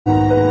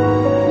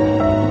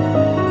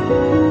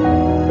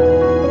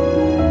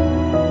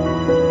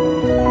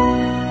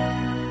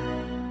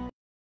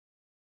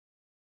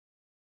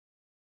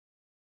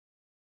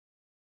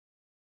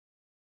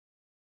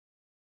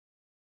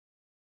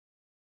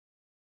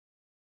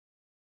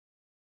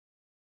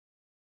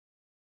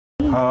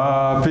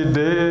Happy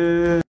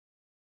day.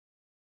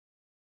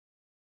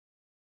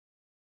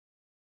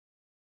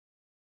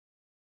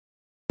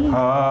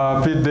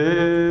 Happy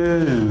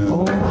days.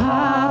 Oh,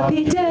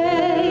 happy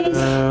days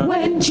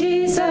when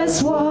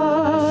Jesus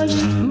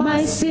washed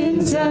my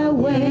sins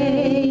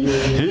away.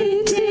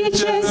 He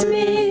teaches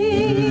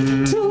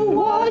me to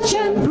watch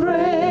and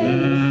pray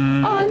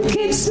and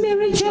keeps me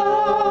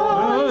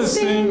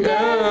rejoicing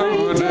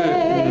every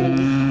day.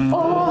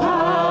 Oh,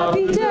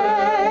 happy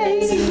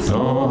days.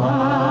 Oh,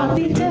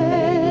 happy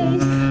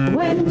days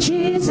when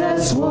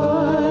Jesus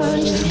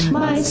washed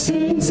my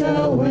sins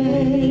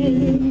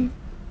away.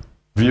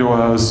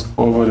 Viewers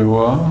over the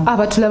world,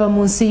 abatulaba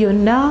mu nsi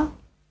yonna,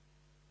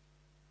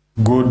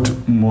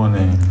 good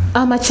morning.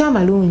 amakya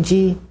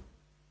amalungi.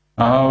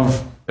 I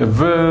have a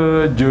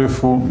very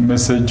joyful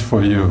message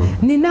for you.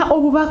 Nina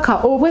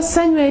obubaka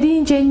obw'essanyu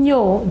eringi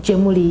ennyo gye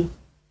muli.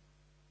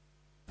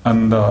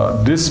 And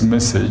this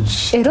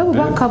message Era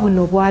obubaka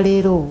buno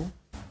bwaleero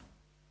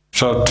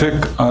shall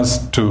take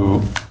us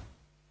to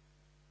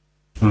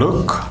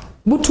Luke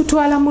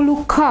bututwala mu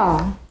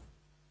Luka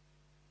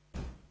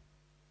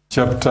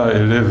chapter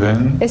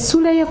 11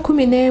 essula ya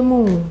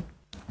 11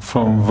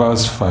 from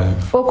verse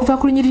 5. okuva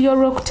ku lunyiriri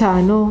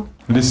olwokutaano.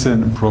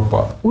 Listen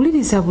proper.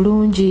 Wuliriza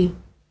bulungi.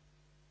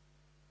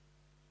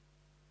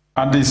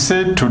 And he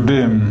said to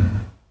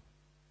them,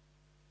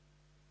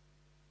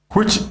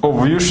 which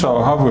of you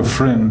shall have a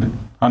friend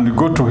and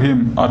go to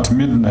him at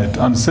midnight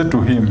and say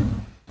to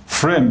him,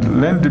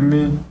 friend, lend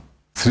me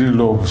 3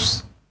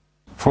 loaves,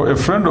 for a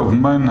friend of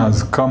mine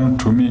has come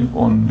to me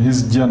on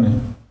his journey,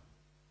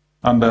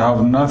 and I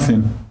have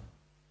nothing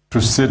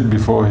to set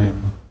before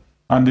him.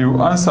 And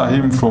you answer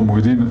him from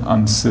within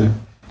and say,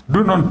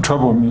 do not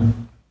trouble me,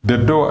 the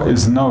door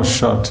is now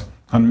shut,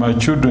 and my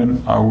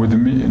children are with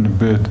me in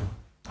bed.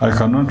 I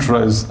cannot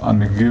rise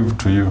and give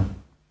to you.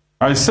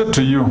 I said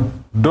to you,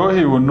 though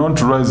he will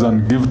not rise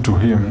and give to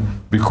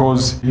him,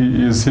 because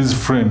he is his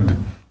friend,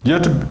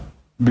 yet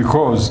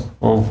because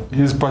of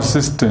his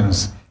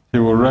persistence, he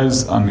will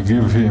rise and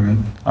give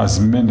him as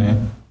many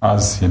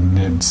as he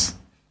needs.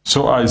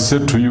 So I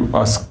said to you,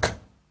 ask,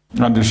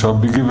 and it shall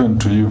be given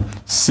to you.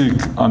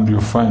 Seek, and you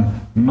find.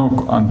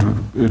 Knock, and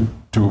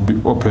it will be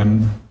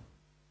opened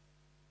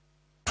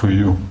to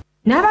you.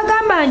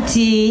 N'abagamba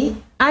nti,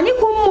 ani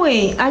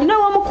kummwe alina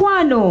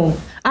omukwano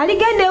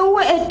aligenda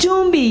ewuwe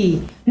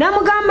ettumbi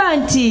n'amugamba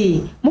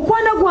nti,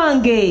 mukwano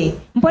gwange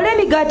mpole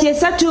emigaati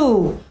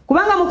 3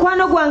 kubanga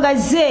mukwano gwange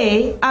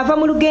azze ava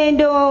mu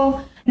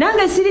lugendo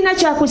nange sirina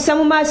kyakussa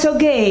mu maaso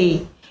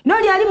ge.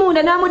 N'oli ali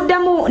munda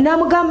n'amuddamu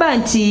n'amugamba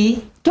nti,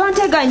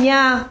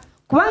 tonteganya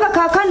kubanga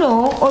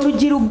kaakano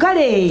oluggi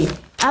luggale,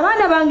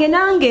 abaana bange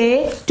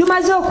nange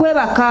tumaze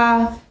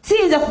okwebaka,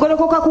 siyinza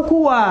kugolokoka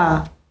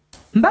kukuwa.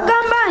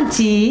 Mbagamba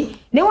nti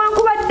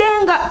newankubadde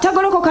nga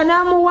tagolokoka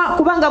n'amuwa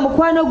kubanga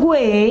mukwano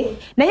gwe,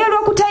 naye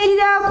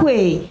olw'okutayirira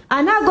kwe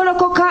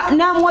anaagolokoka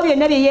n'amuwa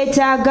byonna bye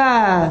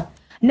yeetaaga.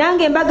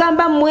 Nange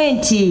mbagamba mmwe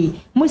nti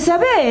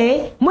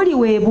musabe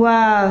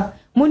muliweebwa,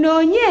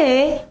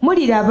 munoonye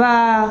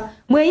muliraba,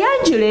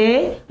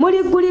 mweyanjule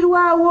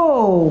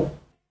muliggulirwawo.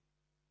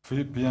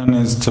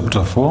 Philippians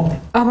chapter 4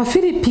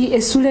 Abafilipi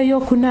essula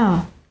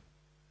ey'okuna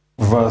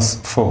verse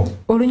 4.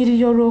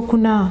 olunyiriri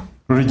olwokuna.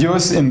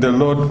 Rejoice in the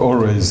Lord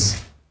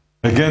always.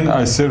 Again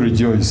I say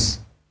rejoice.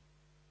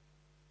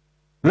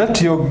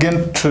 Let your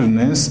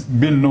gentleness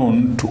be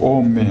known to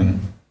all men.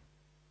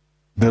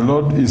 The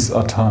Lord is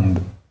at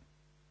hand.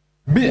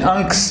 Be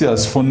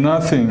anxious for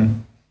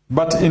nothing,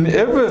 but in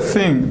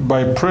everything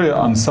by prayer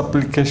and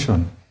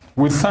supplication,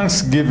 with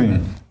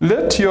thanksgiving,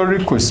 let your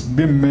requests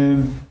be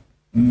made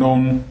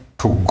known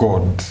to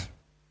God.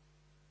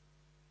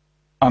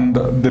 And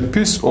the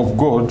peace of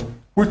God,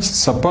 which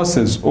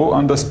surpasses all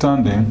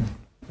understanding,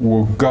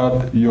 will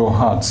guard your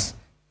hearts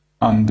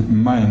and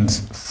minds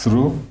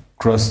through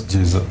Christ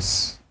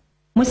Jesus.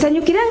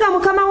 Musanyukirenga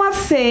Mukama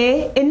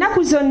waffe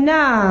ennaku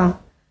zonna.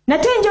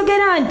 Nate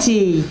njogera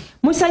nti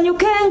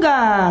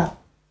musanyukenga.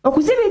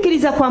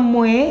 Okuzibiikiriza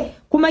kwammwe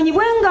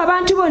kumanyibwenga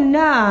abantu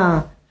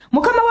bonna.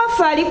 Mukama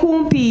waffe ali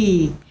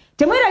kumpi.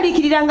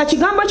 Temweraliikiriranga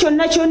kigambo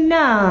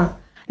kyonna,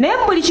 naye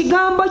mu buli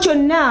kigambo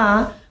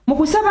kyonna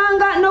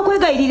mukusabanga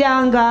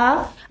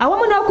n'okwegayiriranga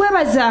awamu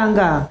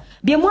n'okwebazanga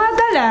bye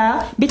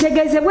mwagala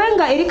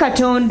bitegeezebwenga eri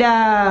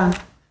Katonda.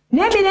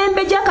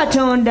 N'emirembe gya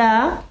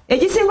Katonda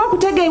egisinga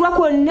okutegeerwa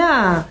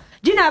kwonna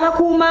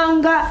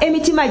ginaabakuumanga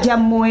emitima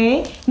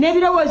gyammwe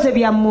n'ebirowoozo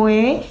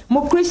byammwe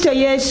mu Kristo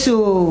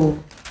Yesu.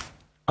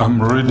 I'm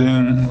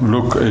reading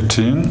Luke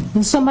 18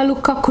 Nsoma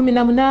Luka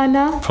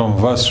 18 from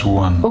verse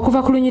 1.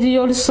 okuva ku lunyiriri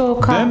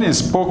olusooka. Then he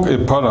spoke a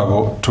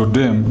parable to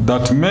them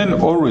that men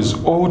always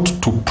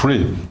ought to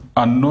pray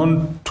and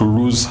not to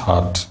lose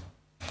heart,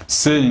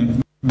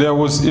 saying, there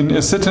was in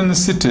a certain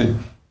city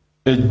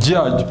a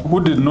judge who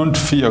did not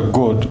fear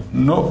God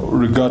nor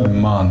regard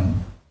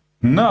man.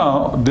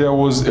 Now there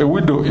was a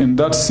widow in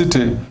that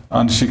city,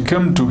 and she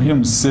came to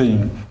him,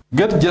 saying,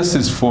 get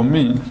justice for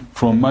me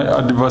from my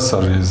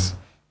adversaries.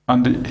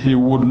 And he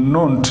would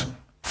not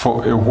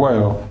for a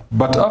while,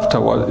 but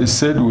afterward he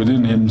said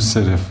within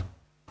himself,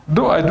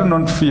 Though I do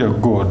not fear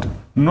God,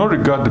 nor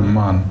regard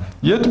man,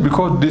 yet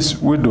because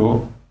this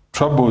widow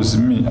troubles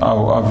me, I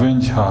will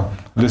avenge her,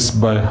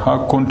 lest by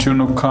her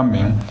continual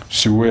coming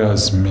she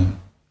wears me.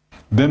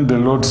 Then the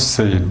Lord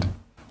said,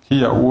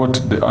 Hear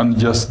what the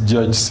unjust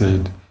judge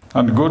said,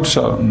 and God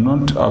shall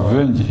not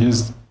avenge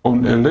his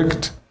own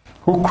elect,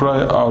 who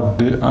cry out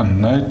day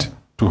and night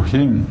to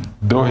him,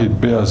 though he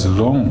bears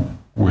long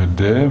with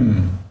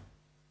them.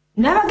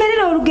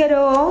 N'abagerera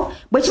olugero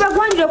bwe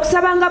kibagwanira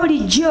okusabanga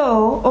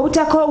bulijjo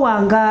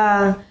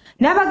obutakoowanga.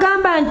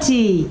 N'abagamba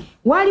nti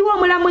waliwo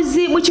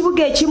omulamuzi mu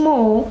kibuga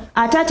ekimu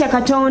atatya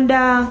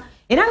Katonda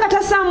era nga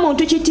tassaamu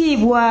muntu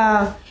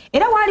kitiibwa.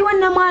 Era waaliwo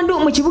nnamwandu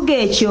mu kibuga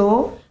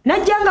ekyo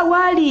n'ajja nga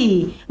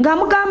waali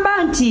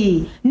ng'amugamba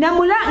nti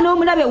namula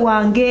n'omulabe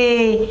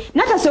wange,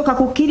 n'atasooka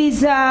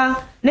kukkiriza.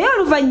 Naye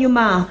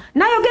oluvannyuma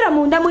n'ayogera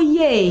munda mu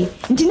ye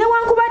nti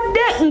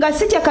newankubadde nga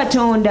sitya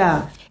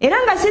Katonda era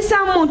nga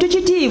sissaamu muntu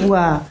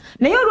kitiibwa,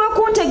 naye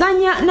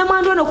olw'okunteganya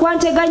nnamwandu ono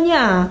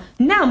kwanteganya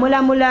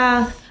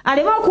naamulamula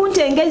aleme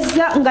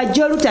okuntengezza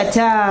ng'ajja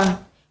olutata.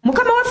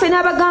 Mukama waffe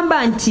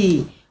n'abagamba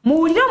nti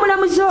muwulire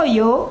omulamuzi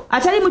oyo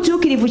atali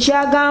mutuukirivu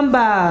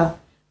ky'agamba.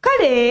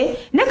 Kale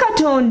ne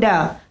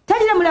Katonda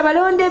taliramula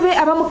balonde be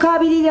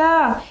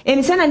abamukaabirira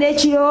emisana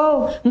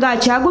n'ekiro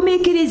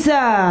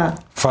ng'akyagumiikiriza.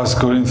 1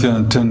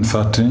 Corinthians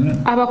 10:13.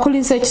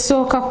 Abakolinso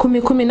ekisooka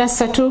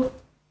 10:13.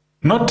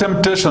 No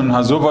temptation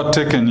has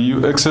overtaken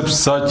you except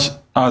such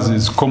as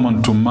is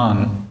common to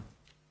man.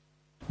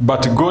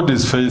 But God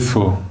is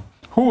faithful,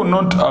 who will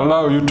not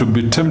allow you to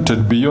be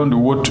tempted beyond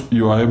what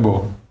you are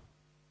able.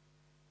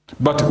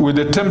 But with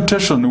the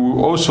temptation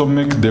will also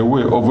make the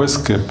way of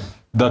escape,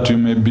 that you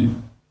may be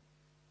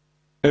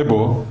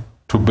able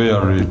to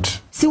bear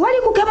it.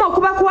 Siwali kukema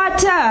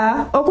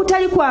okubakwata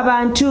okutali kwa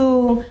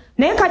bantu,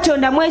 naye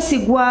Katonda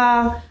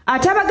mwesigwa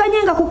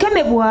atabaganye nga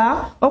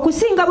kukemebwa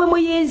okusinga bwe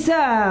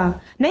muyinza,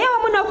 naye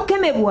wamu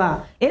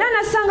n'okukemebwa era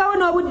nassangawo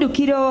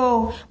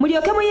n'obuddukiro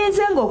mulyoke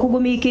muyinzenga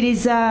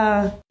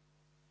okugumiikiriza.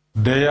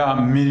 There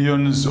are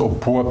millions of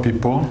poor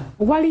people.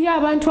 Waliyo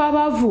abantu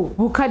abavu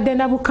bukadde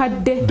na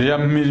bukadde. There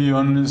are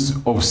millions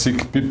of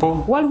sick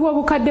people. Waliwo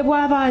obukadde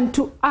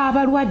bw'abantu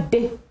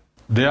abalwadde.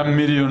 There are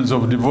millions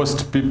of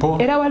divorced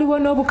people. Era waliwo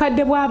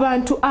n'obukadde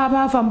bw'abantu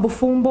abaava mu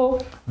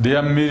bufumbo. There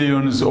are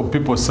millions of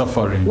people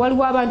suffering.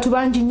 Waliwo abantu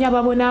bangi nnyo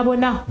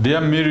ababonaabona. There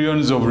are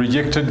millions of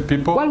rejected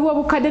people. Waliwo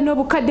obukadde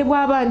n'obukadde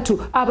bw'abantu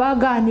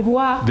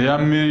abaagaanibwa. There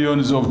are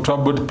millions of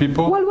troubled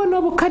people. Waliwo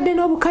n'obukadde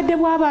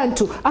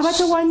bw'abantu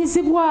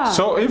abatawaanyizibwa.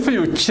 So if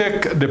you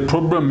check the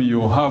problem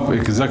you have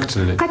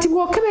exactly, kati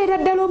bw'okeberera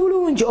ddala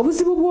obulungi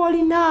obuzibu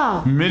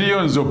bw'olina,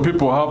 millions of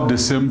people have the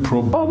same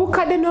problem.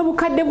 Obukadde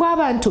n'obukadde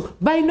bw'abantu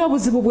balina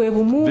obuzibu bwe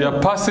bumu. They are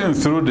passing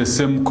through the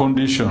same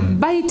condition.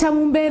 Bayita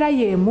mu mbeera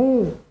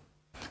y'emu.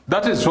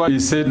 That is why he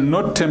said,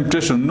 no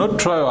temptation, no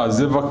trial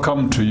has ever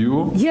come to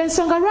you.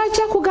 Yensonga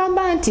lwaki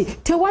akugamba nti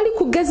tewali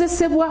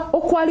kugezesebwa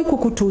okwali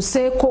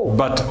kukutuuseeko.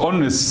 But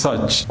only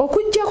such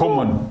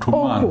common to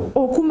man.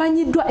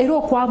 Okumanyiddwa era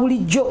okwa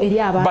bulijjo eri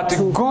abantu.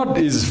 But God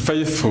is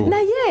faithful.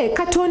 Naye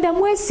Katonda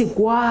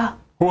mwesigwa.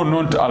 Who will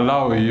not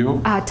allow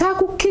you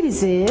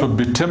to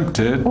be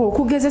tempted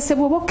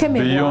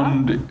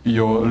beyond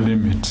your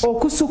limit.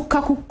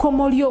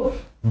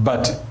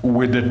 But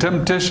with the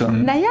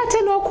temptation,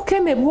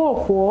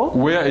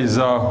 where is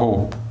our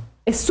hope?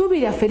 He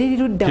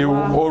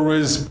will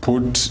always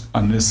put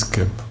an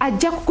escape.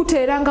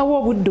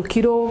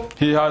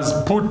 He has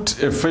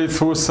put a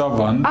faithful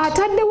servant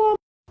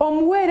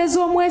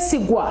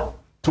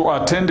to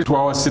attend to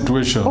our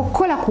situation.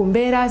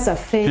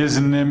 His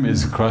name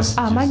is Christ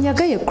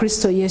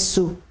Jesus.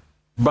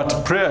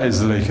 But prayer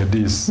is like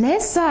this.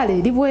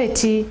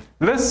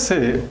 Let's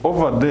say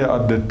over there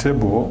at the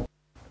table,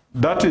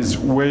 that is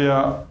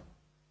where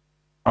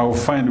I'll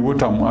find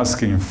what I'm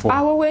asking for.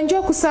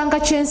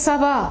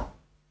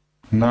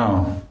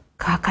 Now,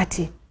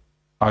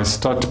 I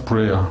start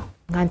prayer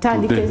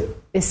today.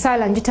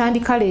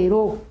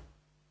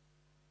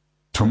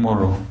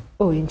 Tomorrow.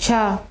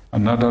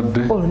 Another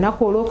day,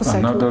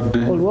 another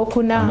day,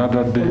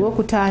 another day,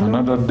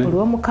 another day.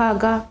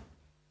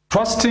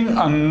 Trusting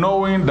and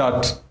knowing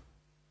that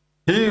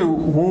He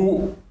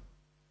who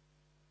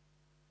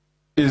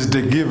is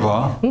the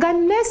giver, He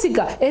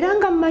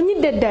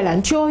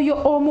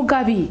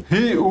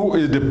who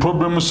is the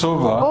problem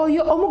solver,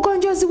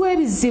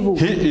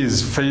 He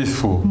is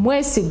faithful.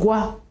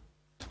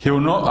 He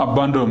will not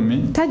abandon me.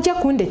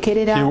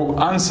 He will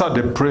answer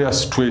the prayer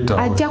straight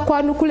away.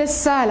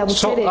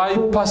 So I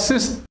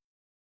persist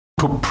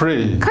to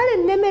pray.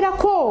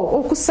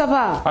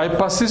 I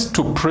persist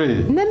to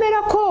pray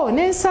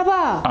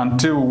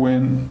until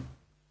when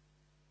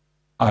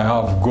I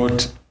have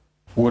got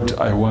what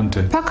I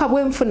wanted.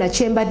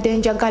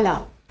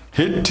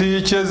 He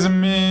teaches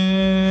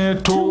me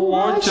to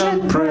watch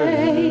and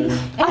pray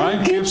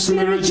and keeps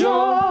me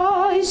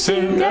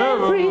rejoicing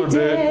every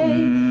day.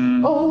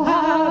 Oh,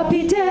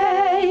 happy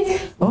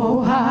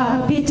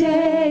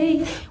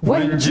day,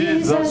 when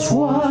Jesus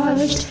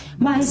washed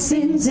my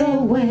sins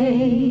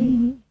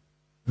away.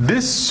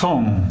 This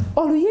song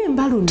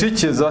oluyimba luno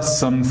teaches us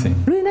something.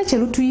 lulina kye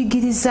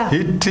lutuyigiriza.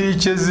 He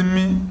teaches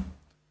me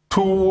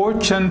to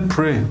watch and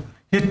pray.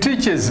 He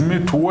teaches me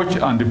to watch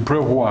and pray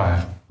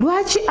why?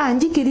 Lwaki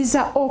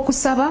anjigiriza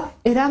okusaba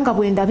era nga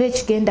bwe ndaba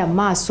ekigenda mu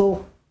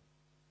maaso?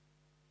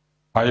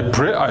 I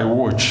pray, I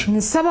watch.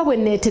 Nsaba bwe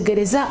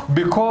neetegereza.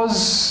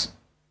 Because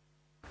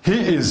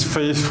he is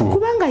faithful.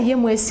 Kubanga ye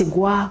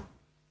mwesigwa.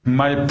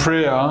 My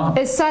prayer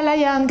Essaala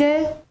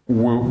yange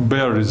will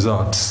bear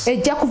results.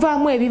 ejja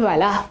kuvaamu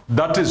ebibala.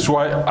 That is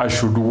why I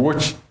should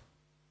watch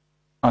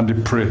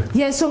and pray.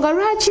 Yensonga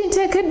lwaki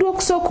nteekeddwa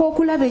okusooka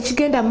okulaba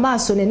ekigenda mu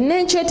maaso ne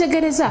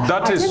nkyetegereza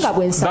ate nga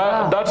bwe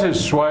nsaba. That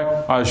is why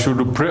I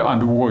should pray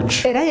and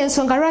watch. Era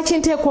yensonga lwaki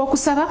nteekwa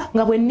okusaba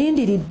nga bwe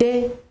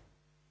nnindiridde.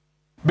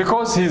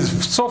 Because he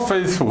is so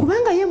faithful.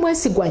 Kubanga ye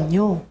mwesigwa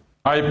nnyo.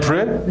 I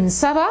pray,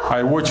 Nsaba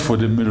I watch for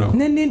the miracle.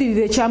 ne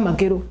nnindirira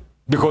ekyamagero.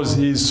 Because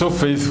he is so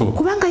faithful.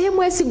 Kubanga ye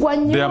mwesigwa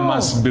nnyo. There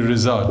must be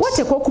results.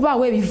 Wateekwa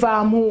okubaawo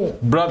ebivaamu.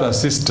 Brother,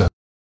 sister,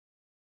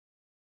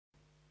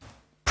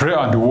 pray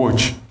and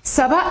watch.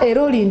 Saba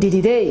era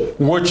olindirire.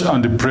 Watch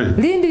and pray.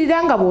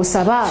 Lindirira nga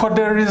bw'osaba. For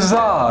the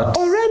result.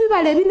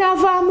 Olw'ebibala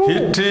ebinaavaamu.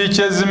 He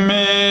teaches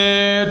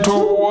me to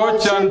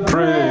watch and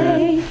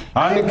pray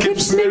and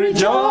keeps me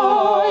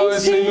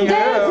rejoicing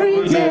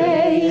every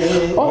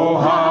day. Oh,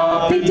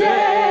 happy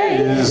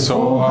days,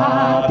 oh,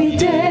 happy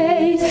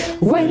days,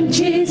 when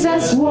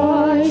Jesus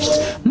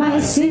washed my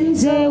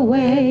sins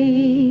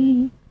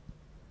away.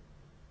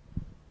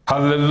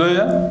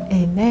 Hallelujah.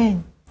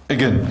 Amen.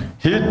 Again,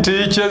 he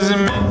teaches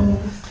me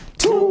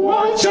To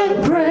watch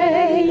and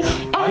pray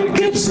and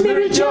keeps me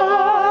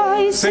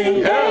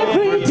rejoicing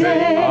every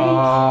day.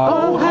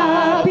 Oh,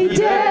 happy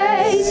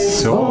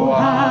days, oh,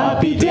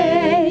 happy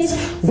days,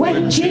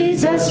 when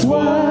Jesus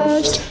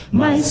washed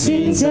my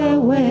sins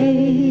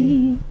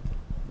away.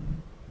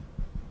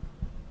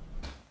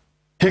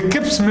 He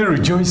keeps me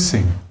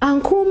rejoicing.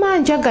 Ankuuma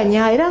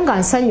njaganya era nga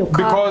nsanyuka.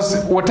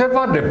 Because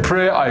whatever the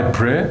prayer I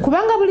pray,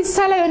 Kubanga buli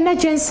ssaala yonna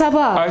gye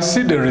nsaba I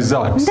see the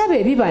results. ndaba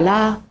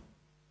ebibala.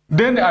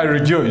 Then I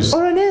rejoice.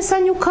 Olwo ne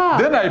nsanyuka.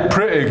 Then I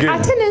pray again.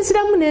 Ate ne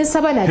nsiramu ne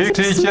nsaba nate. He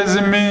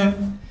teaches me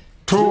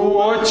to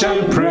watch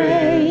and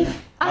pray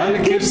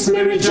and keeps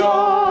me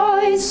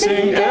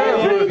rejoicing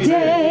every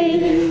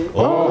day.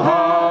 Oh,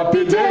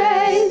 happy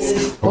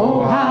days,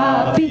 Oh,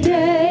 happy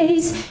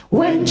days,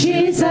 when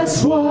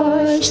Jesus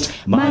washed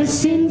my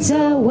sins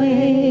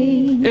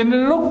away.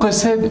 In Luke I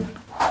said,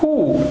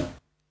 who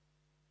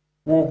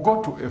will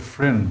go to a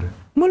friend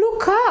Mu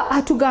Luka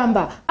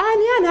atugamba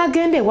ani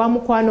anaagenda ewa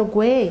mukwano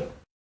gwe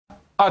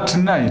at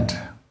night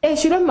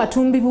ekiro mu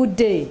matumbi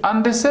budde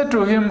and they said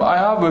to him, I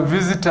have a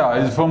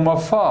visitor, he's from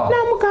afar.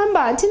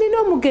 n'amugamba nti nina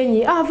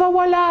omugenyi ava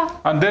wala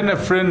And then a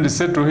friend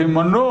said to him,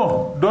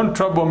 no, don't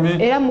trouble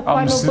me, era I'm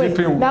mukwano gwe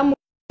sleeping,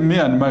 me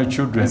and my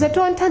children. nze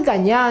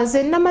tontaganya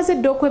nze namaze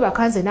dde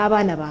okwebaka nze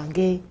n'abaana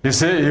bange. He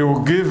said he will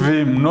give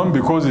him, not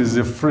because he's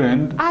a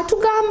friend,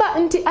 Atugamba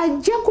nti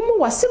ajja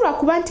kumuwa si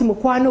lwakuba nti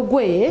mukwano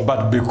gwe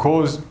but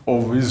because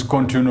of his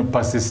continual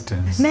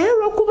persistence. naye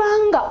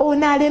olw'okubanga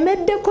ono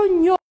alemeddeko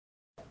nnyo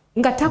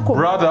nga takoma.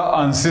 Brother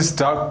and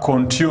sister,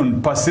 continue,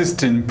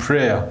 persist in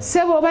prayer.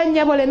 Ssebo oba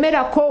nnyabo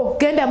lemerako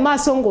genda mu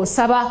maaso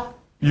ng'osaba.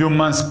 You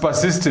must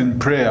persist in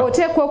prayer.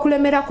 Oteekwa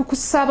okulemera ku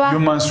kusaba. You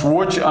must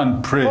watch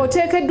and pray.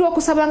 Oteekeddwa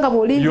okusaba nga You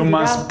bw'olindirira.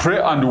 must pray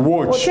and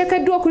watch.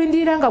 Oteekeddwa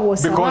okulindirira nga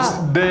bw'osaba.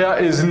 Because there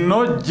is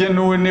no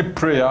genuine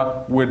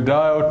prayer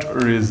without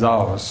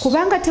results.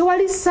 Kubanga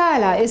tewali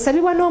ssaala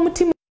esabibwa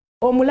n'omutima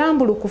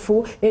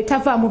omulambulukufu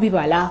etavaamu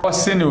bibala. Our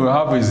sin we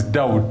have is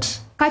doubt.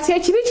 Kati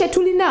ekibi kye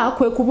tulina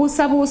kwe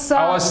kubuusabuusa.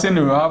 Our sin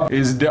we have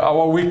is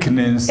our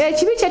weakness.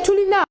 Ekibi kye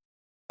tulina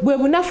bwe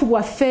bunafu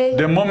bwaffe.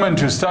 The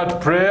moment you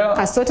start prayer,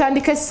 Kasita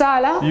otandika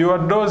essaala you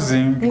are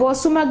dozing.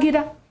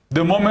 ng'osumagira.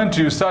 The moment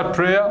you start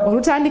prayer,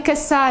 Olutandika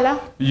essaala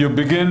you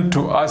begin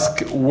to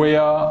ask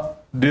where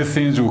these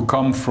things will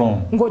come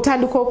from.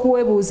 ng'otandika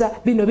okuweebuuza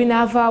bino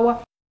binaavaawa.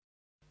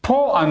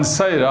 Paul and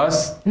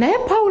Silas, Naye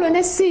Pawulo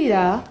ne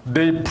Siira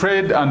they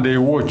prayed and they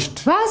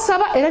watched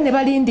baasaba era ne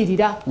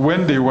balindirira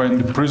when they were in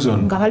the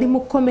prison nga bali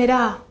mu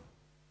kkomera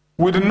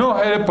with no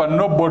help and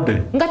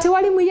nobody. nga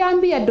tewali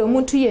muyambi yadde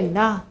omuntu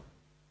yenna.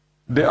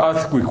 The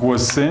earthquake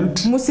was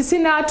sent Musisi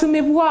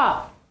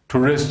n'atumibwa to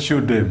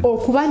rescue them.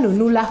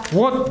 okubanunula.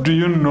 What do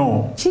you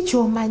know? Ki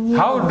ky'omanyi?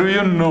 How do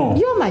you know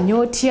By'omanyi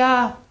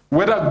otya?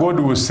 whether God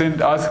will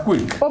send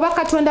earthquake? Oba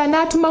Katonda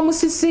n'atuma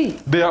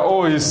musisi? They are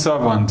all his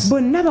servants.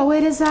 Bonna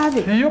baweereza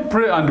be. You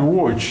pray and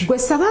watch. Gwe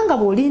saba nga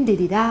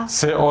bw'olindirira.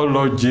 Say, oh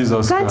Lord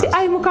Jesus Kati Christ,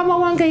 ayi Mukama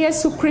wange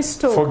Yesu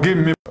Kristo, forgive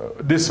me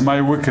this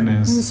my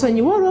weakness,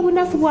 nsonyiwa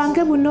olw'obunafu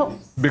bwange buno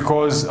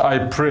because I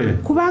pray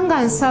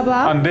kubanga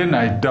nsaba and then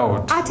I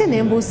doubt. ate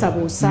ne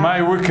mbuusabuusa.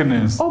 My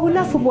weakness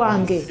Obunafu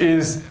bwange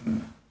is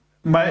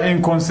my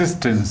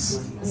inconsistency.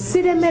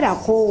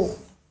 siremerako.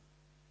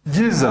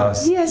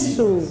 Jesus,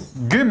 Yesu,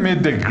 give me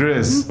the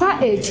grace mpa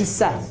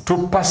ekisa to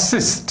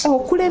persist,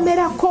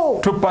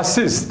 okulemerako,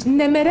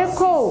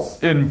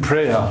 nemereko in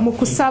prayer, mu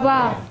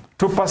kusaba,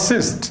 to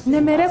persist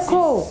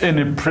nemereko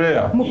in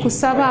prayer. mu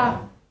kusaba.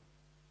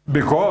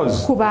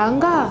 Because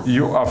kubanga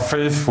you are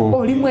faithful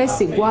oli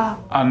mwesigwa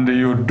and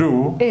you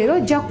do era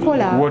ojja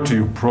kukola what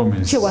you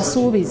promise. kye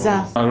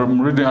wasuubiza.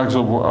 I'm reading Acts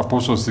of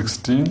Apostles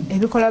 16.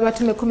 Ebikola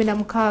batume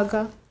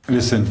 16.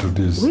 Listen to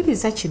this.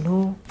 Wuliriza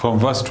kino From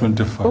verse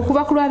 25.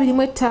 okuva ku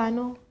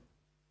 25.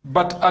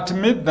 But at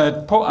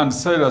midnight Paul and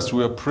Silas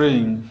were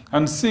praying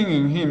and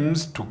singing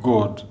hymns to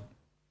God,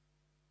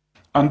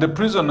 and the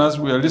prisoners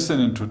were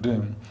listening to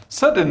them.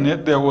 Suddenly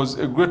there was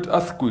a great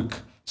earthquake,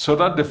 so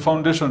that the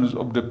foundations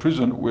of the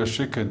prison were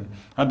shaken,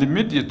 and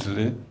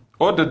immediately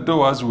all the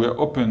doors were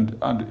opened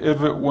and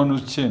every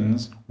one's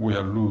chains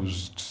were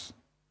loosed.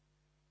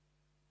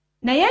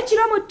 Naye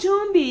ekiro mu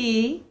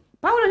ttumbi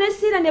Pawulo ne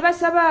Siira ne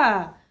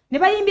basaba ne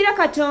bayimbira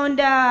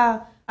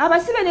Katonda,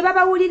 abasibe ne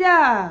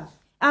babawulira.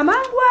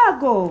 Amangu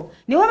ago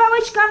ne wabawo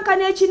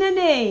ekikankana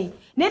ekinene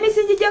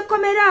n'emisingi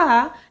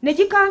gy'ekkomera ne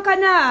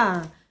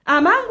gikankana.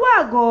 Amangu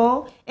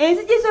ago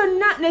enzigi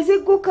zonna ne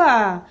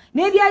zigguka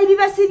n'ebyali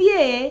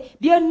bibasibye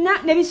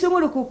byonna ne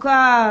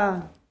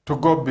bisumulukuka. To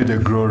God be the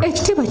glory.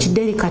 Ekitiibwa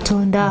kidde eri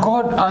Katonda.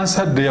 God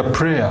answered their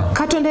prayer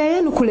Katonda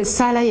yayanukula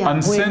essaala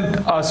and yaabwe sent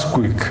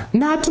earthquake.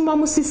 n'atuma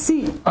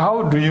musisi.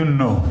 How do you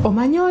know?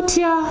 Omanyi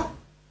otya?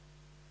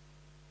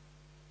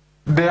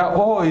 They are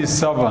all his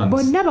servants.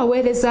 Bonna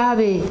baweereza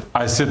be.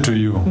 I say to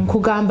you,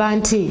 Nkugamba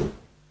nti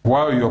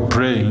while you're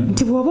praying,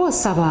 nti bw'oba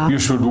osaba you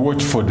should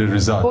watch for the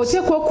results.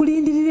 oteekwa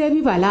okulindirira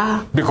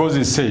ebibala Because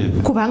he said,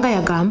 kubanga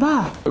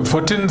yagamba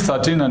 14,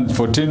 13 and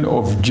 14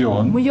 of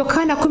John, mu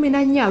Yokaana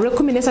 14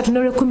 olw'ekumina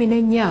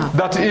n'olw'ekumina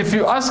that if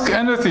you ask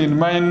anything in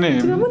my bwe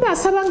name,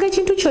 munaasabanga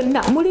ekintu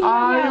kyonna mu linnya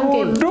I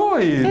will lyange do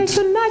it.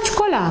 ekyo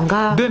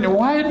nnaakikolanga. Then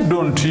why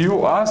don't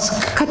you ask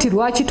Kati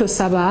lwaki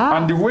tosaba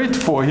and wait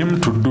for him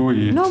to do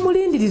it?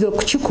 n'omulindirira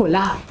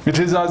okukikola? It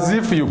is as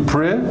if you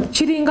pray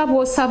Kiringa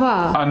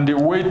bw'osaba and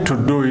wait to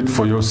do it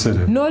for yourself.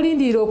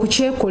 n'olindirira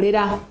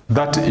okukyekolera.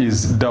 That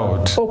is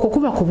doubt. Okwo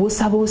kuba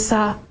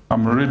kubuusabuusa.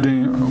 I'm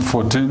reading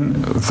 14,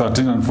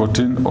 13 and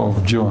 14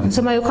 of John.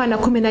 Nsoma Yokaana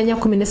 14,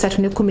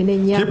 13 ne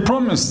 14. He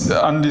promised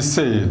and he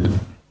said,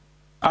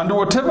 and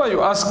whatever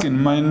you ask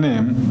in my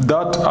name,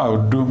 that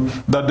I'll do,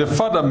 that the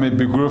Father may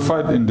be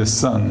glorified in the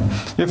Son.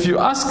 If you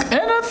ask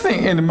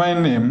anything in my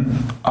name,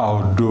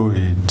 I'll do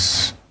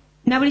it.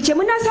 Na buli kye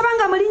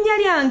munaasabanga mu linnya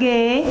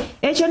lyange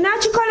ekyo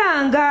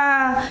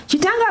nnaakikolanga,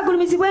 Kitange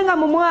agulumizibwenga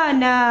mu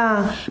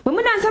Mwana. Bwe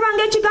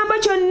munaasabanga ekigambo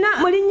kyonna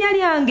mu linnya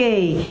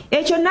lyange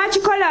ekyo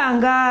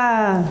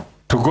nnaakikolanga.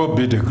 To God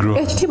be the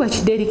glory. Ekitiibwa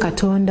kidde eri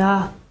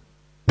Katonda.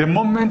 The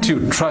moment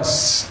you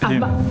trust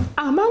him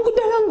Amangu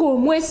ddala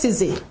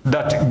ng'omwesize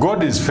that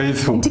God is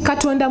faithful, nti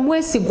Katonda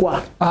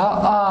mwesigwa.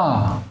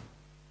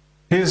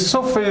 he is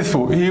so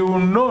faithful, he will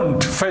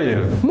not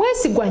fail.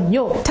 Mwesigwa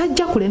nnyo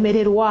tajja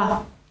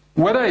kulemererwa.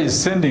 Whether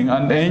he's sending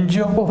an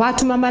angel, Oba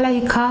atuma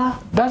malayika,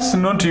 that's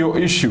not your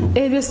issue.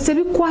 ebyo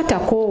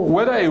tebikwatako.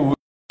 Whether he will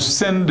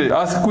send the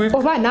earthquake,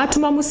 Oba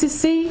n'atuma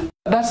musisi,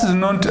 that's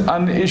not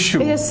an issue.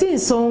 eyo si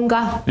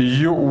nsonga.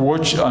 You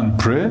watch and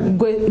pray.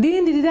 Gwe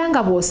lindirira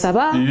nga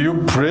bw'osaba, You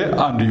pray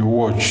and you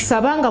watch.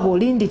 saba nga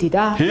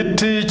bw'olindirira. He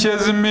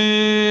teaches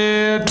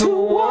me to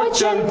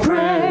watch and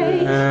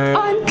pray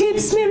and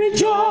keeps me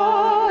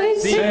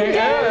rejoicing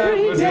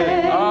every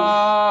day.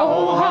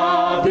 Oh,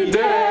 happy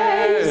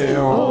days,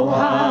 oh,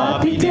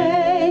 happy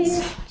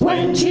days,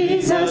 when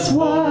Jesus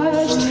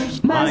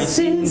washed my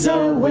sins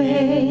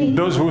away.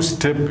 Those who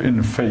step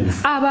in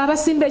faith Abo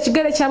abasimba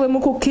ekigere kyabwe mu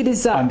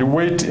kukkiriza and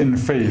wait in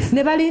faith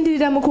ne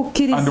balindirira mu and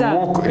kukkiriza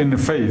walk in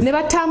faith. ne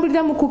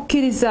batambulira mu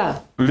kukkiriza.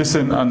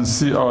 Listen and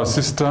see our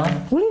sister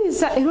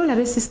Wuliriza era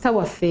olabe sisita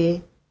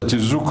waffe.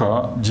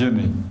 Chizuka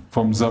Jenny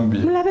from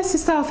Zambia. Mulabe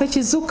sisita waffe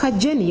Kizuka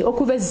Jenny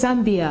okuva e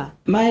Zambia.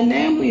 My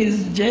name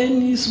is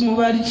Jenny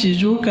Smubari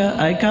Chizuka.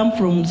 I come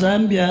from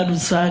Zambia,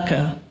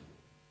 Lusaka.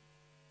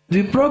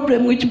 The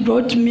problem which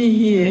brought me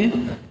here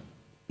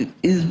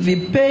is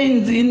the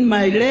pains in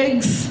my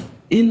legs,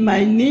 in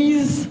my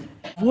knees.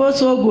 I've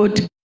also got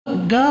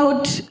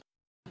gout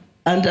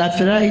and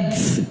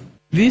arthritis.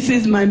 This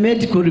is my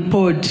medical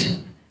report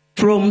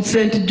from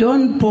St.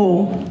 John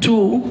Paul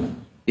II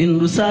in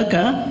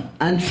Lusaka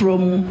and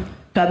from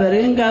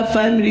Kabarenga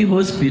Family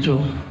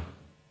Hospital.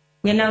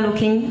 We are now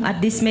looking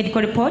at this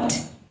medical report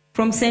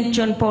from St.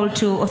 John Paul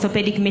II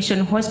Orthopedic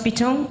Mission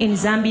Hospital in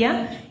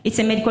Zambia. It's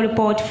a medical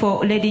report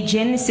for Lady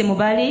Jane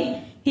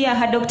Semubali. Here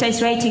her doctor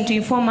is writing to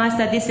inform us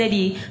that this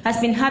lady has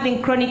been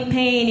having chronic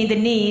pain in the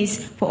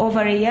knees for over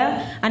a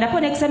year, and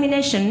upon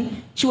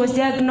examination she was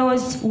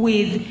diagnosed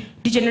with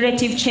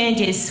degenerative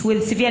changes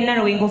with severe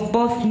narrowing of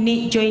both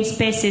knee joint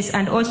spaces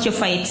and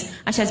osteophytes,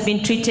 and she has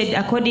been treated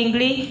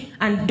accordingly,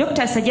 and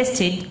doctors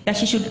suggested that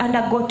she should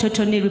undergo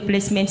total knee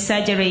replacement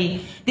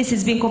surgery. This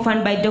is being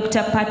confirmed by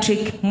Dr.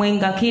 Patrick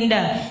Mwenga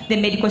Kinda, the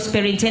medical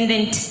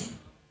superintendent.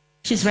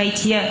 She's right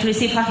here to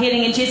receive her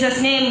healing in Jesus'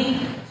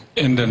 name.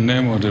 In the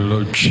name of the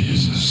Lord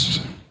Jesus.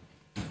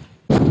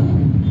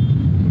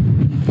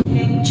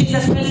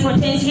 Jesus Christ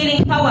contains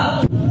healing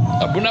power.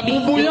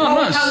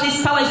 Behold how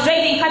this power is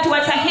driving her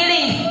towards her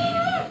healing.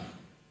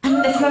 And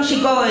on the floor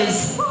she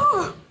goes.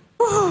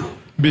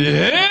 Be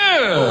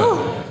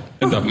healed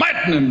in the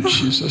mighty name of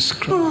Jesus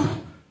Christ.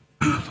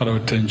 Father, we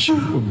thank you.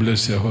 We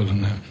bless your holy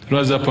name.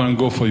 Rise up and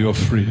go for your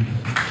free.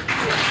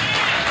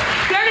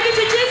 Glory be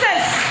to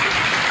Jesus.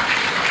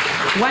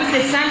 Once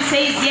the Son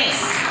says yes,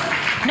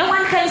 no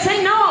one can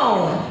say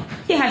no.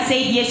 He has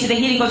said yes to the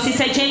healing of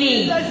Sister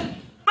Jenny. Hallelujah.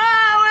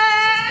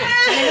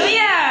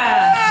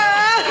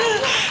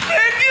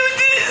 Thank you,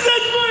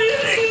 Jesus, for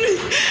healing me.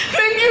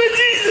 Thank you,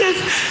 Jesus.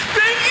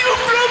 Thank you,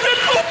 Prophet,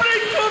 for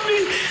praying for me.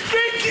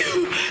 Thank you.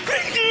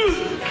 Thank you.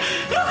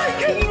 I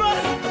can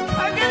run.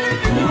 I can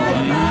live. Who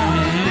am I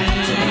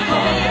to be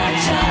called a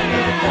child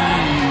of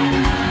God?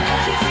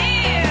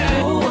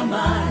 Who am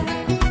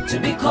I to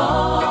be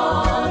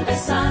called a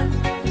son?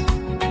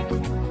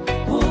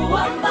 Who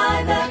am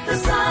I that the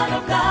Son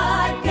of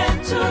God came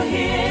to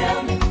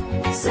heal me,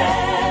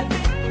 save me,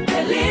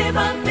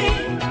 deliver me?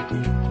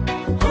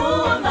 Who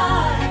am I?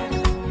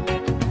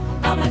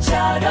 I'm a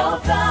child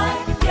of God,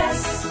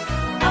 yes,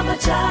 I'm a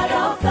child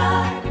of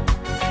God.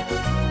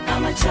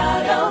 I'm a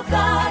child of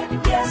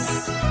God,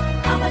 yes,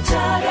 I'm a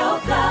child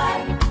of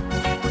God.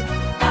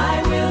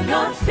 I will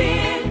not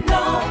fear,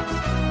 no,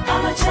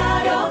 I'm a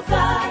child of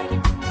God.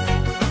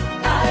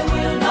 I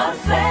will not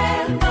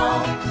fail,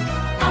 no,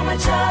 I'm a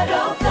child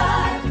of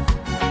God.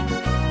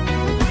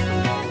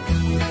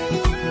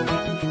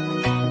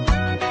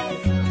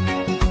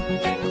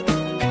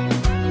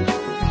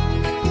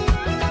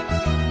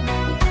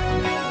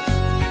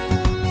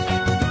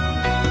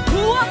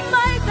 Who am I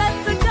that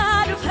the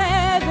God of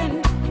heaven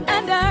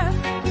and earth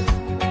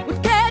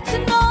would care to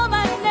know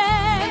my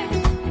name,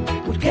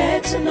 would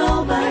care to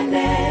know my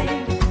name?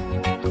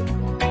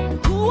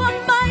 Who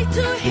am I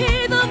to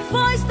hear the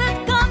voice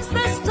that calms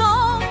the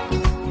storm?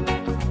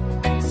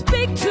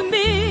 Speak to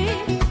me,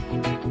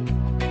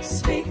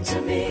 speak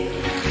to me.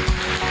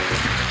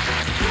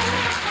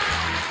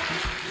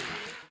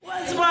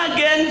 Once more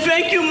again,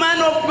 thank you, man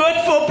of God,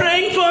 for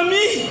praying for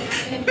me.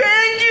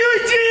 Thank you,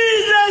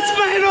 Jesus,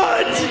 my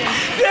Lord.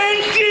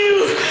 Thank you.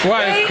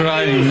 Why Thank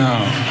crying you.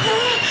 now?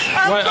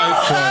 I'm Why so are you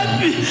crying?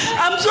 happy.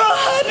 I'm so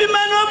happy,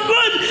 man of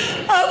God.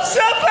 I've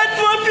suffered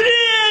for 3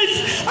 years.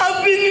 I've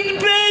been in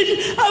pain.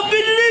 I've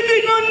been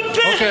living on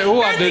pain. Okay, who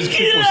are these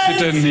people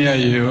sitting near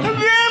you? They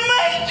are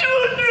my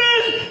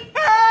children.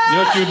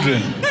 Your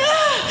children?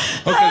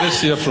 Okay, let's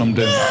hear from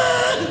them.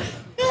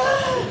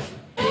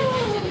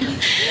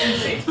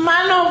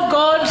 Man of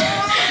God,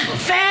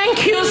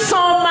 thank you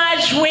so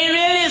much. We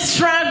really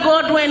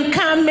struggled when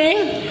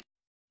coming.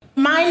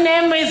 My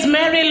name is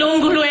Mary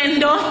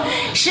Lunguluendo.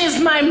 She's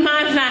my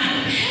mother.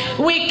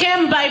 We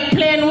came by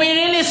plane. We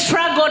really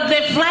struggled.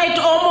 The flight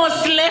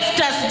almost left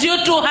us due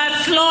to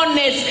her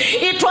slowness.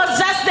 It was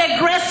just the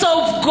grace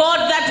of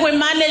God that we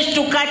managed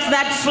to catch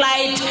that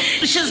flight.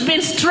 She's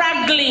been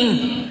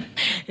struggling.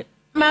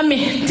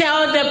 Mommy,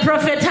 tell the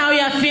prophet how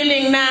you're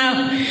feeling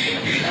now.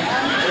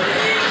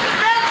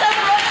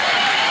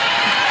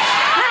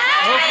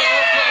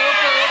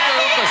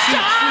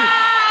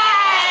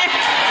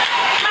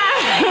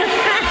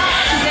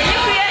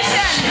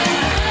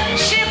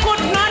 She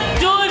could not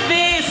do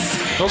this.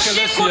 Okay, She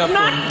let's could hear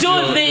not from do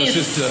your this.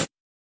 sister.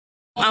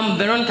 I'm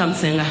Veronica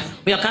Msenga.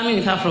 We are coming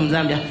with her from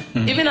Zambia.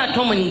 Even at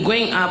home when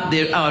going up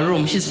our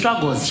room, she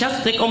struggles. She has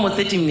to take almost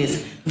 30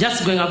 minutes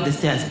just going up the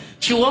stairs.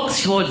 She walks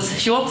short.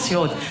 She walks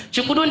short.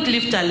 She couldn't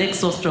lift her legs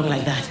so strong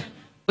like that.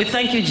 We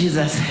thank you,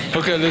 Jesus.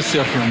 Okay, let's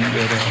hear from the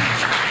other.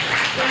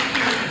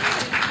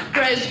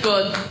 Praise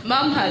God.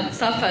 Mom had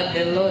suffered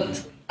a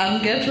lot.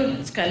 I'm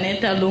Gertrude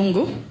Scaneta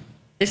Lungu.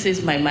 This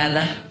is my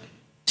mother.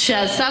 She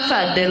has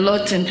suffered a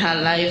lot in her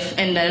life,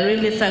 and I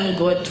really thank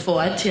God for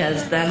what He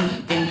has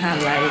done in her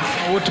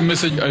life. What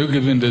message are you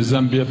giving the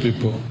Zambia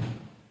people?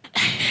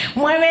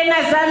 Mwebe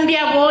na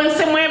Zambia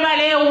bonse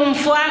mwebale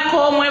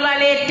umfwako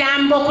mwebale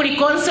tambo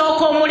kulikonse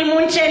oko muli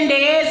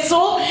munchende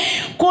Yesu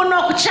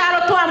kuno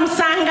kuchalo twa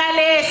msanga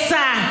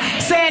lesa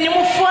seni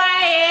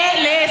mufwaye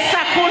lesa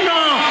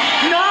kuno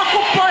no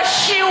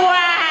kuposhiwa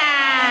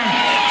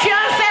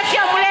fyonse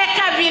fyo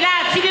muleka vila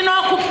fili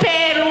no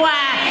kupelwa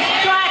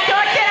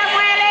twatotela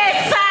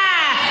mwelesa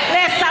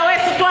lesa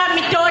wesu twa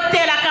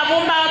mitotela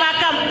kabumba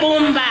wabaka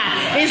mbumba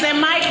is a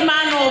mighty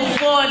man of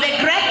God, the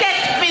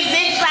greatest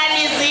physician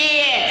is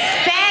here.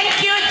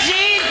 Thank you,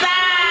 Jesus.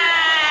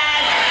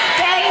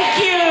 Thank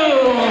you.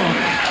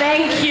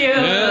 Thank you.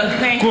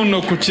 Thank you.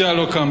 Kuno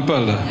kuchalo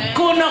Kampala.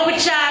 Kuno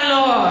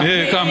kuchalo.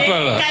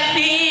 Kampala.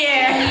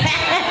 Kadiye.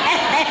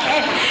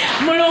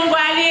 Mulungu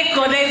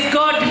aliko, there's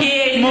God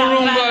here in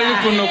Mulungu Kampala.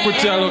 aliko no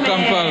kuchalo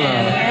Kampala.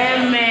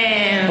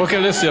 Amen. Okay,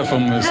 let's hear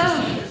from Mercy.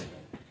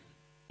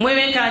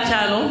 Mwewe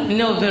kachalo,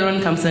 nino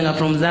Veronica Msenga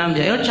from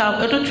Zambia.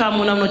 Yoto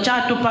tramuna mno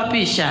chatu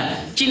papisha.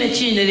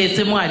 Chine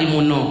lese mwari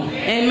muno.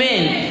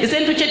 Amen.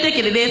 Isentu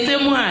chetekele lese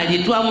mwari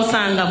tuwa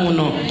musanga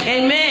muno.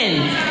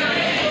 Amen.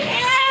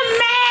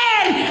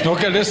 Amen.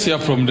 Okay, let's hear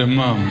from the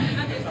mom.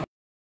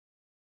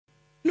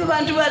 No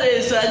bantu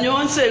balesa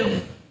nyonse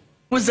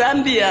ku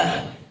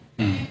Zambia.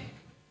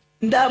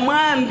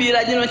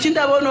 Ndamwambira jino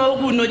chindabona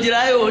okuno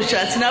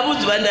jirayosha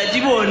sinabuzwa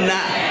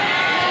ndajibona.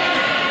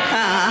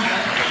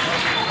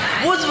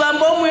 Buzwa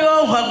mbomwe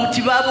yohwa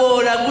kuti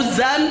babora ku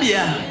Zambia.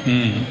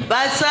 Zambia,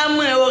 by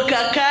Samuel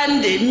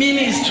Kakande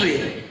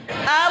ministry.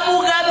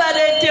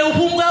 Amugabarete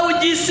uhunga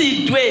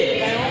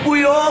ujisidwe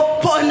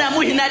uyopona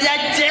muhina lya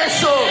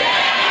Jesu.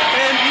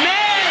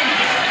 Amen.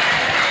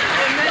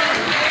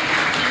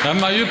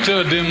 Ama you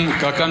tell them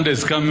Kakande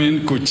is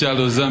coming to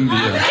Chalo,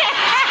 Zambia.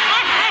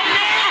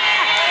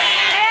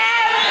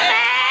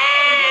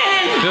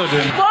 Tell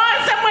them.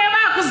 Bonse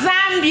mwema ku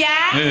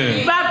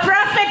Zambia, ba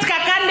prophet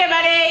Kakande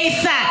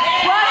bareisa.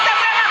 Bonse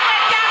mwema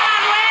kweta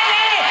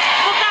marwele,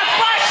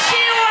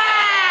 mukaposhiwa.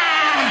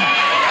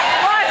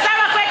 Bonse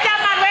mwema kweta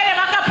marwele,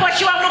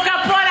 mukaposhiwa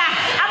mukapola.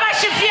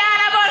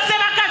 Abashifyala bonse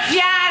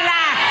bakafyala.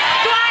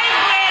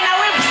 Twaibwena,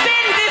 we've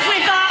seen this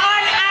with our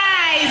own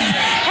eyes.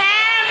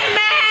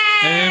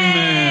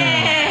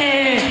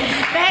 Amen.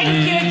 Thank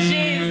you,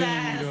 Jesus.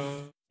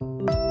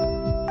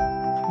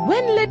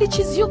 When Lady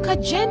Chizuka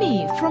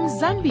Jenny from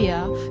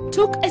Zambia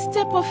took a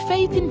step of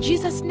faith in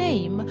Jesus'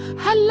 name,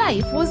 her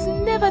life was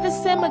never the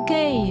same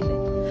again.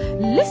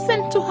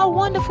 Listen to her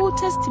wonderful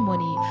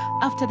testimony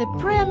after the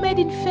prayer made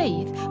in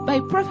faith by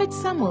Prophet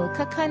Samuel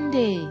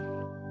Kakande.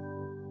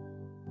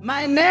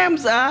 My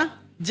names are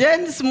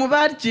Janice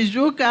Mubari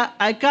Chizuka.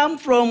 I come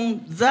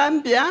from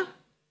Zambia.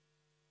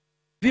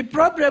 The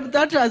problem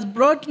that has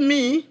brought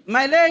me,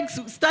 my legs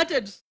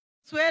started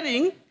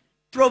swelling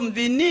from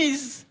the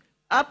knees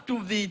up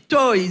to the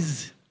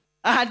toes.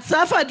 I had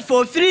suffered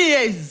for 3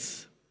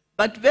 years,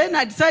 but then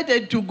I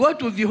decided to go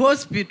to the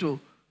hospital.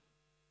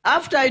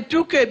 After I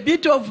took a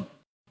bit of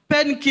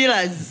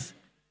painkillers,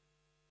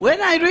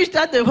 when I reached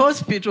at the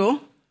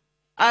hospital,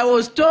 I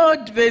was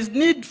told there's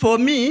need for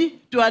me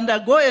to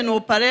undergo an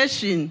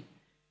operation.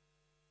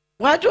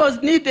 What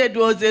was needed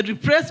was a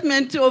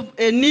replacement of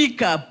a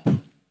kneecap.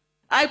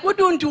 I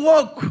couldn't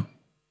walk.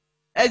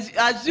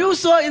 As you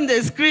saw in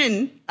the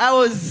screen, I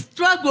was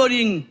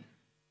struggling.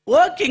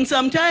 Walking,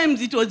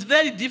 sometimes it was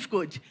very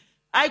difficult.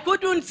 I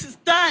couldn't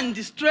stand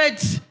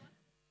straight.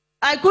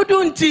 I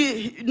couldn't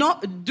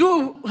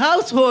do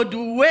household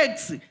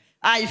works.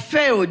 I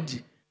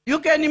failed. You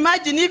can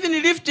imagine even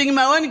lifting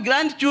my own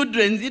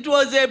grandchildren, it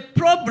was a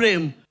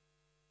problem.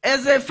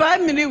 As a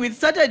family, we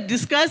started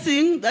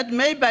discussing that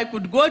maybe I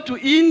could go to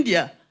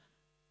India.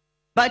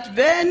 But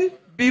then,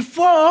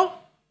 before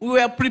we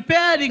were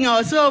preparing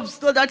ourselves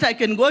so that I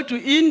can go to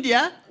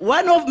India,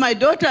 one of my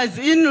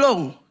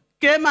daughters-in-law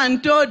came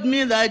and told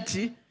me that,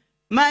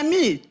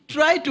 Mommy,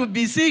 try to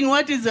be seeing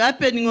what is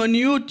happening on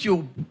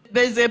YouTube.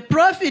 There's a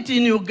prophet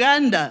in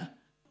Uganda,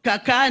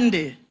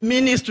 Kakande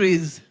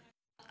Ministries.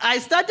 I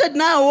started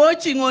now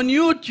watching on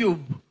YouTube.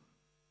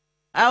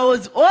 I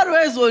was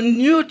always on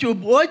YouTube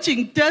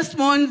watching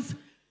testimonies,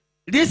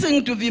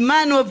 listening to the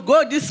man of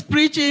God, his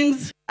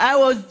preachings. I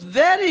was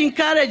very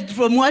encouraged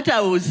from what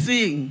I was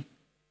seeing.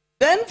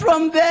 Then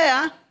from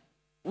there,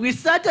 we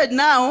started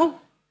now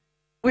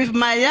with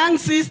my young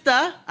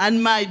sister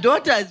and my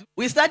daughters.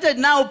 We started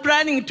now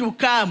planning to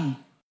come.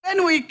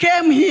 When we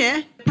came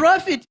here,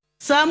 Prophet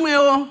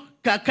Samuel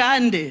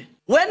Kakande,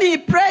 when he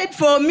prayed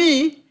for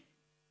me,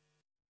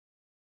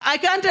 I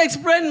can't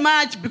explain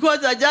much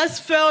because I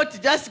just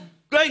felt just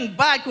going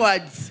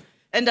backwards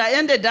and I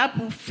ended up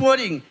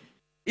falling.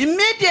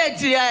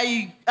 Immediately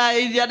I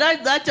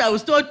realized that I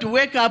was told to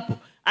wake up.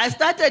 I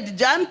started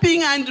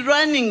jumping and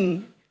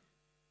running.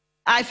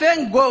 I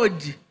thank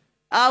God.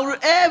 I will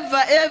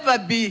ever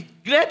be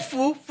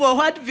grateful for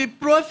what the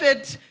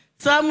prophet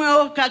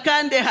Samuel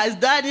Kakande has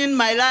done in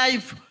my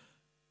life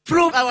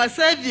through our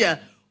Savior,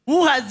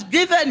 who has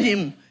given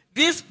him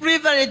this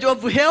privilege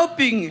of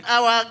helping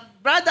our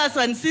brothers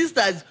and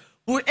sisters,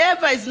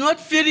 whoever is not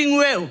feeling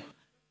well.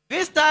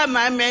 This time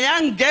I'm a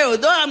young girl,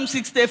 though I'm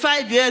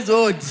 65 years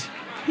old.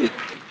 Okay,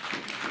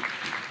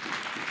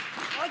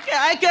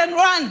 I can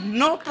run,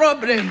 no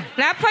problem.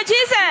 Clap for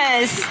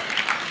Jesus.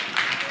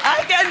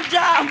 I can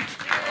jump.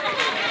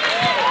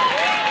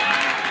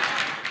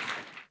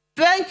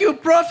 Thank you,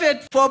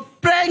 Prophet, for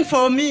praying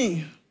for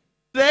me.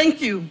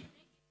 Thank you.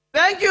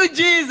 Thank you,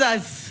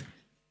 Jesus.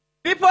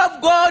 People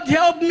of God,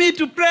 help me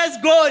to praise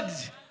God.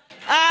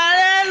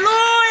 Hallelujah!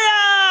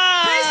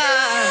 Praise the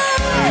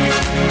Lord.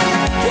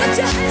 Put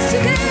your hands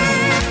together.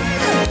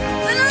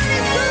 The Lord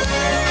is good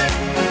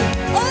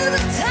all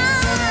the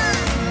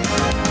time.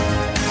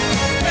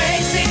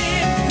 Praise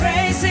Him,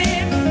 praise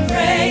Him,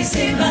 praise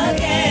Him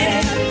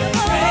again.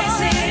 Praise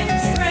Him,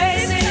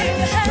 praise Him,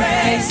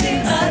 praise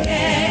Him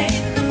again.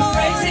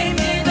 Praise Him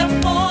in the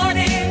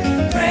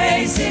morning,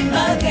 praise Him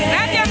again.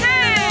 Clap your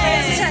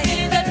hands.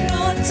 In the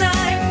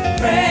noontime,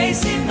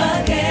 praise Him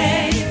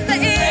again.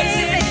 Praise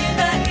Him in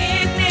the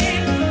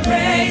evening,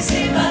 praise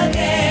Him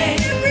again.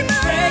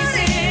 Praise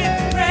Him,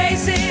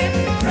 praise Him,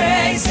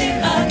 praise Him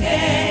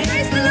again.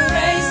 Praise the Lord.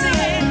 Praise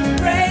Him,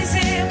 praise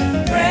Him,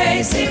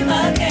 praise Him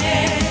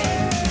again.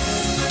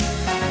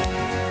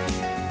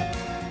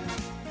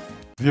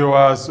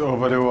 Viewers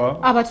over the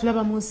world,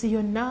 abatulaba mu nsi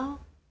yonna,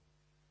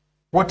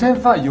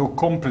 whatever your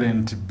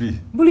complaint be,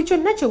 buli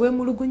kyonna kye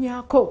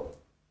weemulugunyaako,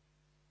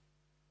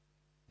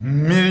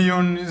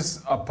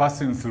 millions are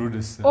passing through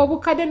the cell.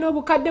 obukadde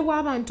n'obukadde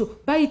bw'abantu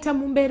bayita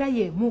mu mbeera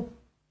y'emu.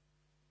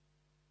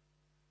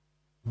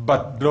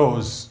 But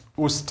those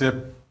who step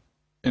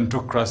into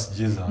Christ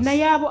Jesus,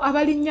 naye abo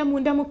abalinnya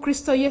munda mu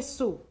Kristo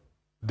Yesu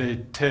they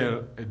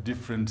tell a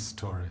different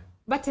story.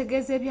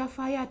 bategeeza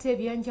ebyafaayo ate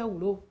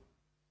ebyenjawulo.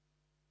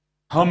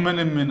 How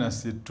many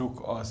minutes it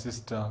took our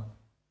sister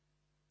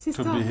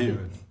to be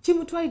healed?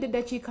 Kimutwalidde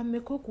eddakiika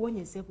mmeka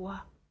okuwonyezebwa?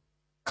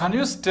 Can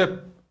you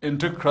step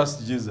into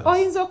Christ Jesus?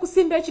 Oyinza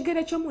okusimba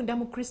ekigere ky'omunda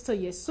mu Kristo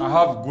Yesu. I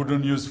have good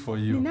news for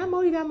you. Nina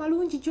amawulire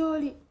amalungi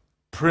gy'oli.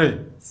 Pray,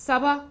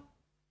 Saba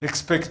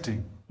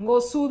expecting,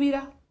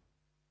 ng'osuubira.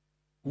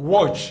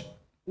 watch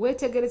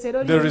Weetegereze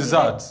era the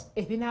results,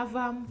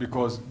 ebinaavaamu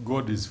because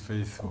God is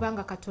faithful.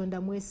 kubanga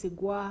Katonda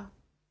mwesigwa.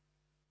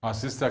 Our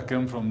sister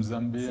came from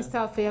Zambia.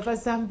 Sista waffe yava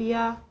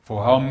Zambia.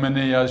 For how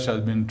many years she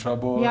has been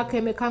troubled? Myaka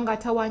emeka nga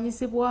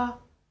atawaanyizibwa.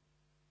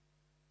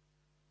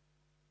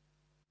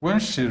 When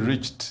she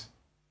reached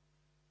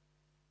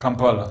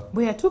Kampala,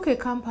 Bwe yatuuka e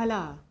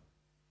Kampala,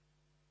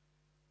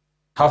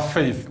 her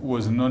faith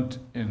was not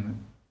in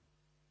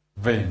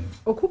vain.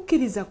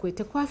 okukkiriza kwe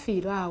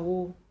tekwafiira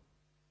awo.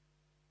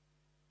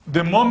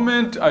 The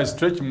moment I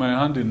stretched my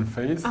hand in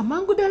faith,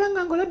 Amangu ddala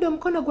nga ngolodde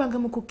omukono gwange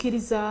mu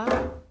kukkiriza,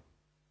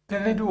 the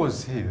lady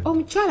was healed.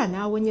 omukyala Why do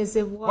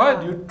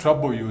n'awonyezebwa. you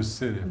trouble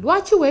yourself?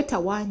 Lwaki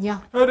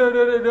weetawaanya?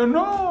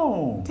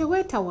 No.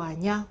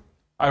 Teweetawaanya.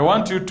 I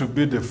want you to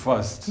be the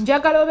first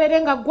Njagala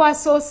obeere nga gwe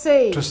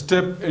asoose to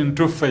step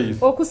into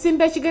faith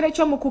okusimba ekigere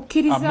kyo mu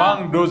kukkiriza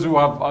among those who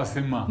have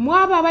asthma mu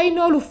abo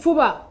abalina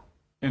olufuba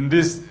in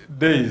these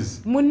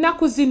days, mu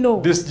nnaku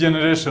zino, this mu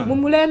generation,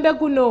 mulembe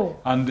guno,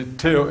 and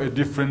tell a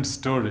different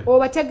story.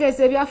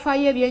 obategeeza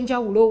ebyafaayo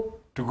ebyenjawulo.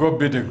 To God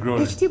be the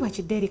glory. Ekitiibwa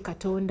kidde eri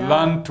Katonda.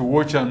 Learn to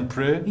watch and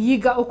pray.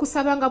 Yiga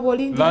okusaba nga Learn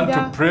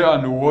bw'olindirira, to pray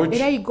and watch,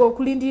 era yiga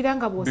okulindirira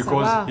nga because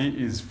bw'osaba,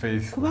 He is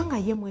faithful. kubanga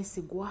ye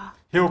mwesigwa.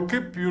 He will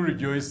keep you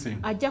rejoicing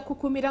Ajja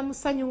kukumira mu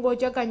ssanyu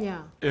ng'ojaganya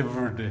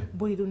every day.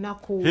 buli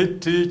lunaku. He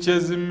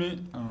teaches me.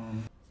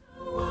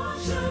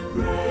 Wash and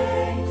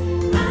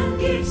pray and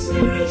keeps me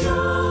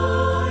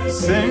rejoicing.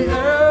 Sing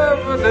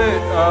every day,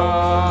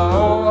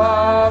 oh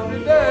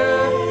happy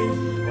day,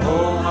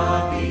 oh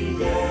happy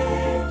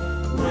day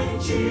when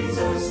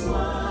Jesus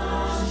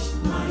washed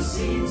my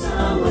sins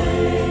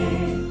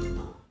away.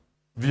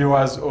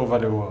 viewers over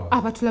the world.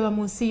 Abatulaba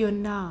mu nsi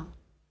yonna,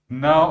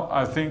 Now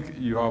I think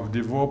you have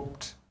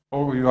developed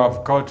or you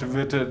have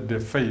cultivated the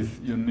faith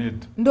you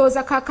need.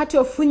 ndowooza kaakati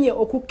ofunye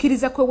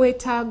okukkiriza kwe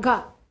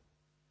weetaaga.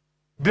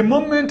 The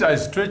moment I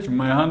stretch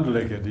my hand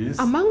like this,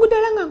 Amangu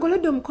ddala nga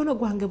ngolodde omukono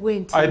gwange bwe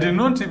nti, I did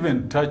not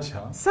even touch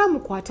her.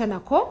 saamukwata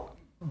nako.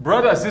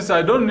 Brother, sister,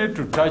 I don't need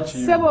to touch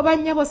you. Ssebo oba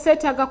nnyabo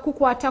seetaaga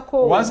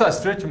kukwatako. Once I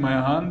stretch my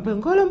hand, Bwe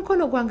ngola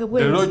omukono gwange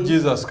bwe the Lord nti,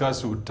 Jesus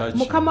Christ will touch you.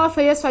 Mukama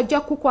waffe Yesu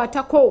ajja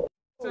kukwatako.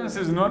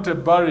 Distance is not a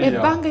barrier.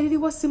 Ebbanga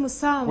eririwo si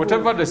musango.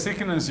 Whatever the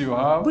sickness you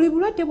have, Buli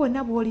bulwadde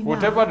bwonna bw'olina,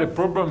 whatever the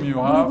problem you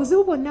buli have,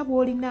 buzibu bwonna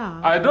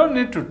bw'olina, I don't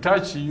need to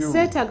touch you.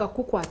 seetaaga To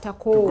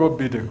kukwatako. God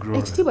be the glory.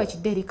 Ekitiibwa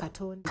kidde eri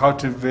Katonda.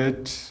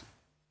 Cultivate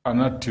an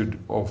attitude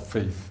of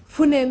faith.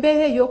 Funa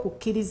embeera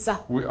ey'okukkiriza.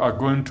 We are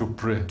going to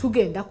pray.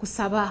 Tugenda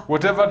kusaba.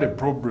 Whatever the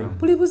problem,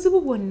 Buli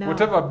buzibu bwonna,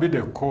 whatever be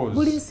the buli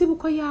cause,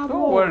 nsibuko don't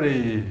yaabwo,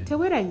 worry.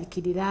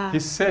 teweeraliikirira. He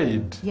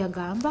said,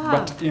 Yagamba,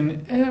 but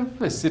in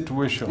every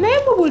situation, naye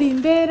mu buli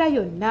mbeera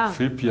yonna.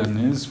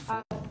 Philippians,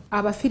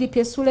 Abafiripi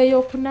essula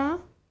ey'okuna,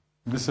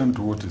 listen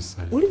to what he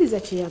said. wuliriza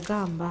kye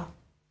yagamba.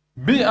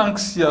 Be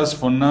anxious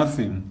for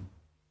nothing,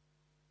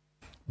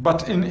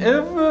 but in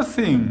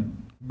everything,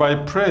 by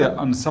prayer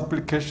and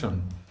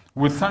supplication,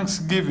 with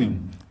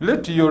thanksgiving,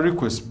 let your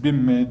requests be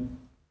made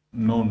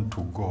known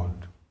to God.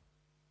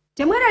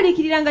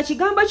 Temweraliikiriranga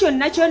kigambo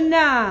kyonna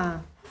kyonna,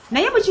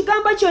 naye mu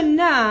kigambo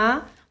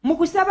kyonna mu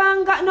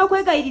kusabanga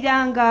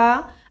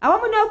n'okwegayiriranga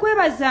awamu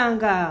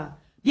n'okwebazanga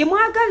bye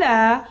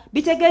mwagala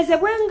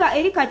bitegeezebwenga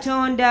eri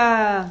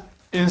Katonda.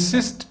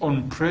 Insist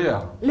on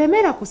prayer.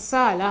 Lemera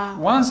kusaala.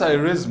 Once I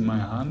raise my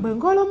hand, Bwe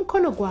ngola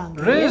omukono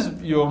gwange, raise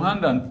your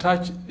hand and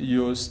touch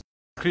your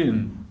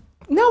screen,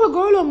 naawe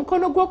golola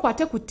omukono gwo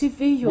okwate ku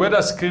TV yo,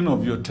 whether screen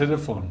of your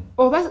telephone,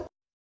 oba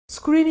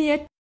screen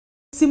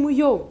y'essimu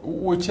yo,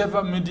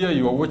 whichever media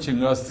you are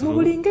watching us mu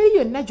buli through. ngeri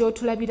yonna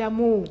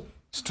gy'otulabiramu.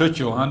 Stretch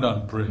your hand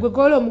and pray. Gwe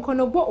golola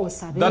omukono gwo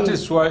osabe. That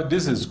is why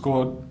this is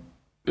called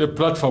a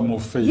platform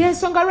of faith.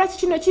 Y'ensonga lwaki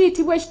kino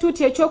kiyitibwa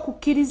ekituuti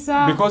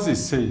eky'okukkiriza. Because he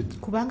said,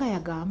 Kubanga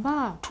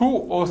yagamba,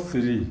 2 or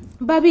 3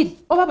 babiri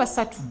oba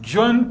basatu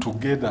join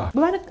together.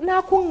 bwe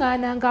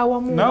banaakuŋŋaananga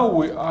awamu. Now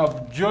we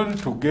have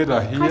joined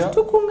together Kati here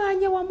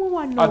tukuŋŋaanye wamu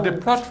wano at the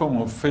platform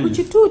of ku faith.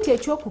 kituuti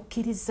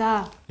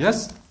eky'okukkiriza.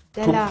 Yes,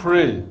 to Ddala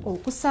pray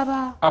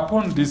okusaba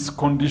upon this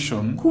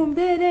condition ku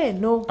mbeera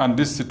eno and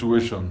this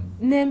situation.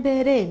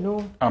 n'embeera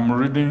eno. I'm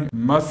reading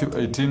Matthew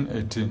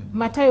 18:18.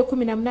 Matayo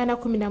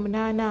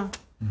 18:18.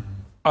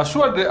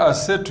 Assuredly I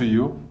say to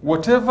you,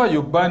 whatever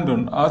you bind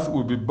on earth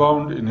will be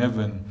bound in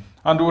heaven,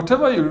 and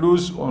whatever you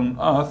loose on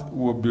earth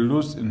will be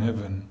loosed in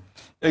heaven.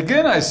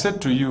 Again I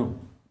said to you,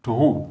 to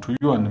who? To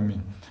you and me,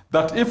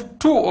 that if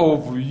 2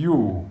 of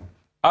you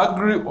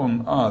agree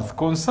on earth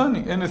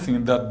concerning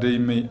anything that they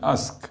may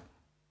ask,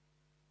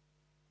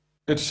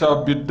 it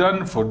shall be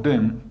done for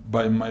them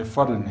by my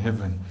Father in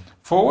heaven.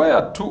 For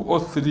where 2 or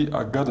 3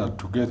 are gathered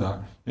together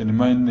in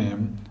my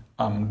name,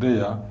 I am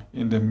there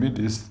in the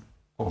midst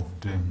of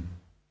them.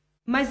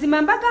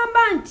 Mazima mbagamba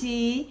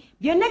nti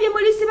byonna bye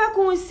mulisiba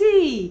ku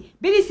nsi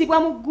birisibwa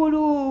mu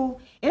ggulu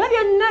era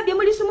byonna bye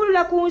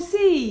mulisumulula ku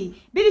nsi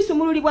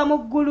birisumululibwa mu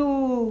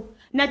ggulu.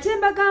 Nate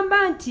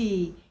mbagamba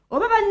nti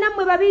oba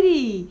bannammwe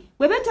babiri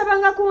bwe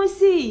beetabanga ku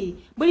nsi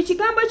buli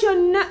kigambo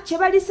kyonna kye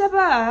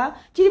balisaba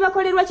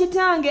kiribakolerwa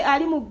Kitange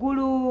ali mu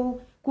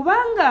ggulu.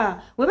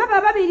 Kubanga bwe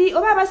baba babiri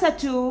oba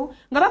basatu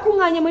nga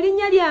bakuŋŋaanye mu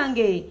linnya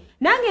lyange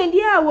nange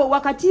ndi awo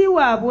wakati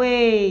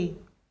waabwe.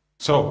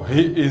 So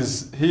he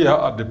is here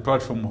at the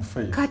platform of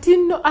faith.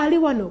 Katino ali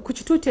wano ku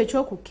kituutu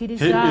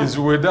ekyokukkiriza. He is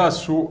with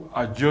us who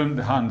are joined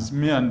hands,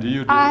 me and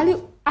you, ali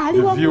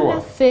the viewer.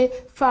 Naffe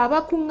fe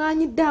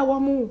abakuŋŋaanyidde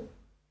awamu.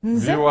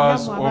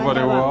 Viewers over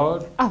the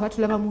world.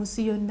 Abatulaba mu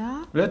nsi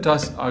yonna. Let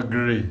us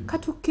agree.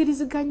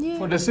 Katukkiriziganye.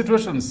 For the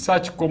situation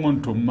such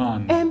common to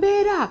man.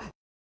 Embeera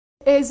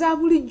eza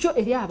bulijjo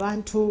eri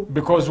abantu.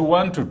 Because we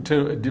want to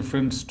tell a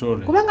different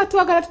story. Kubanga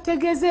twagala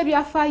tutegeeze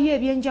ebyafaayo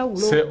eby'enjawulo.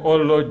 Say, oh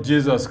Lord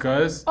Jesus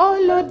Christ. Oh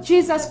Lord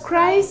Jesus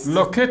Christ.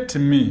 Locate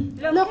me.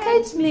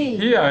 Locate me.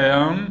 Here I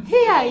am.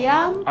 Here I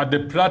am. At the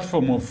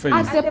platform of faith.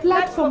 At the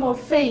platform of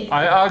faith.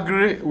 I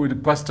agree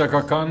with Pastor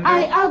Kakande.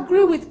 I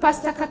agree with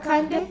Pastor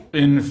Kakande.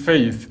 In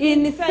faith.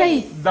 In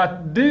faith.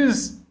 That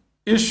these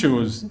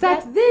issues.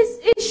 That these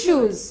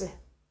issues.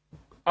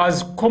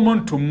 As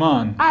common to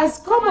man. As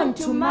common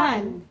to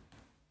man.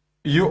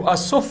 You are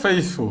so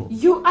faithful.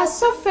 You are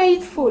so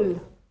faithful.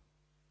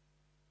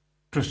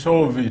 To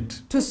solve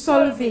it. To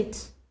solve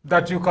it.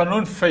 That you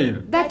cannot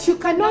fail. That you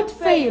cannot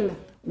fail.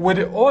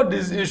 With all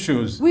these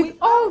issues. With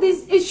all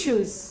these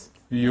issues.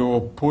 You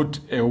will put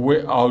a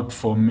way out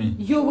for me.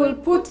 You will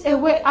put a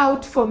way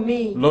out for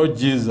me. Lord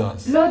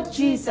Jesus. Lord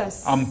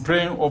Jesus. I'm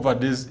praying over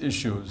these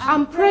issues.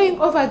 I'm praying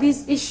over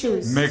these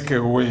issues. Make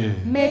a way.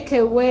 Make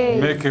a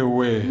way. Make a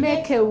way.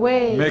 Make a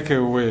way. Make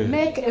a way.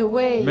 Make a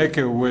way. Make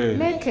a way.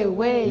 Make a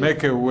way.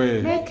 Make a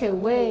way. Make a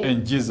way.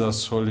 In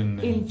Jesus' holy name.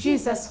 In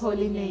Jesus'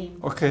 holy name.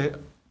 Okay,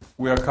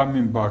 we are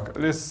coming back.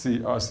 Let's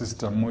see our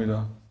sister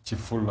Mwira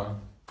Chifula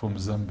from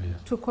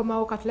Zambia.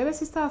 Tukomawo katulabe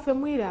sister waffe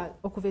Mwira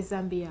okuva e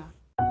Zambia.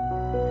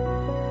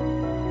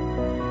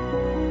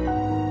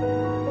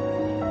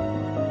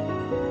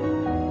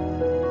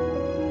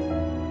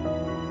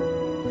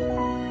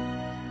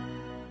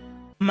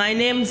 My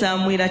name is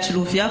Mwira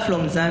Chilufya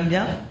from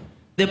Zambia.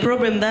 The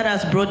problem that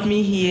has brought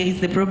me here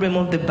is the problem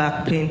of the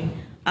back pain.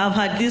 I've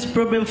had this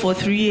problem for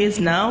 3 years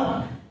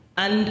now,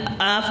 and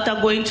after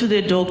going to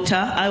the doctor,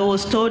 I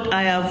was told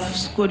I have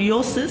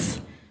scoliosis,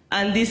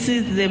 and this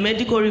is the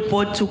medical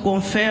report to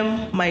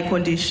confirm my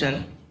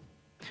condition.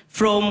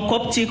 From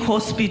Coptic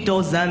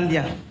Hospital,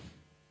 Zambia.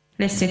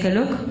 Let's take a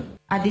look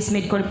at this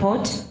medical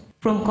report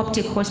from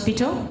Coptic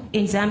Hospital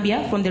in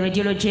Zambia from the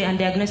Radiology and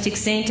Diagnostic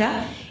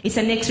Center. It's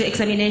an X-ray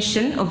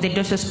examination of the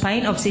dorsal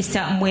spine of Sister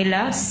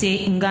Mwela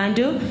C.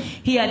 Ngandu.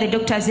 Here the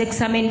doctors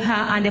examined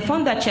her and they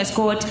found that she has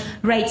got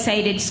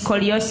right-sided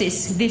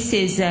scoliosis. This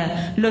is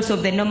loss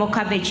of the normal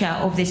curvature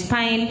of the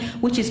spine,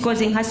 which is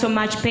causing her so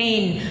much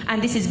pain.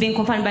 And this is being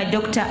confirmed by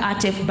Dr.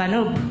 Atef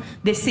Banub,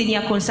 the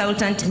senior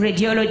consultant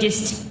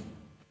radiologist.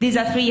 These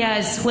are 3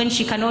 years when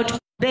she cannot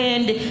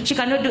bend, she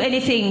cannot do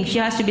anything. She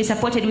has to be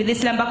supported with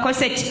this lumbar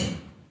corset.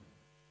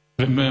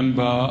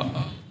 Remember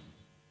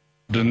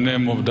the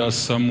name of that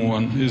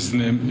someone. His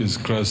name is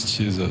Christ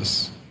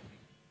Jesus.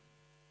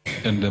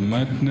 In the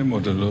mighty name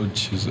of the Lord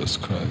Jesus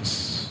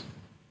Christ.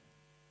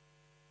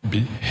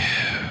 Be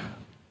healed.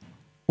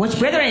 Watch,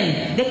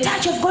 brethren, the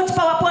touch of God's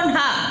power upon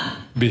her.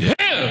 Be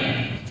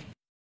healed.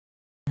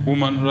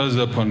 Woman, rise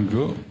up and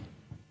go,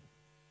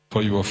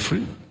 for you are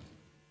free.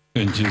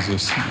 In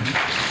Jesus' name.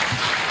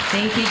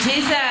 Thank you,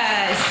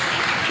 Jesus.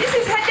 This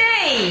is her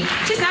day.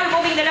 She's now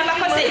removing the lumbar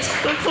corset.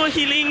 Lord, for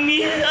healing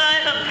me. I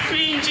am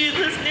free in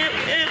Jesus' name.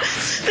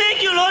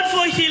 Thank you, Lord,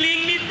 for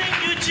healing me.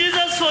 Thank you,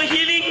 Jesus, for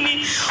healing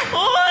me.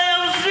 Oh, I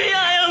am free.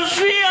 I am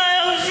free. I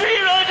am free,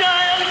 Lord.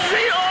 I am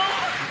free. Oh.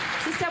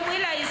 Sister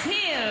Mwila is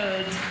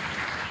healed.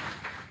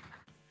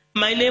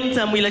 My name is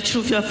Mwila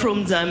Chilufya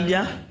from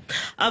Zambia.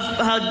 I've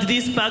had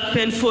this back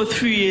pain for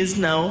 3 years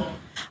now.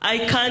 I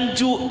can't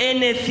do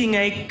anything.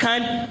 I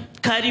can't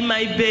carry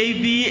my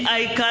baby.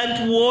 I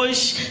can't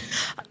wash.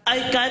 I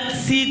can't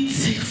sit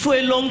for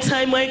a long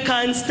time. I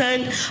can't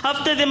stand.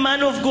 After the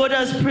man of God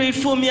has prayed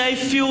for me, I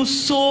feel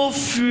so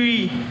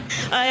free.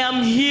 I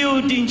am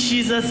healed in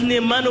Jesus'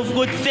 name. Man of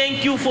God,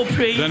 thank you for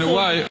praying for me. Then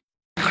why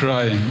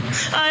crying?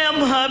 I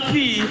am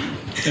happy.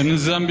 In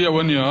Zambia,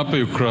 when you're happy,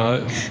 you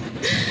cry.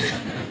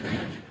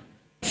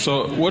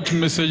 So what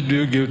message do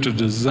you give to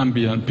the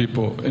Zambian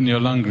people in your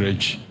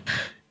language?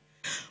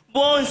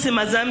 Bonse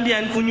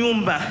mazambian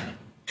kunyumba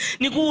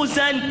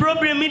nikuuzani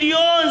problem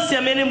iliyonse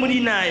amene muli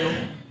nayo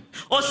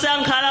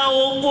osankhala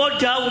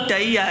okota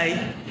utaiyayi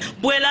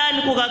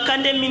bwelani ku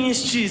Kakande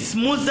Ministries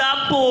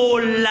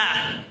muzapola.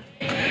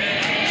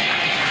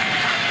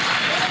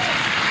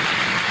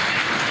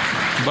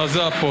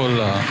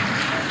 Bazapola.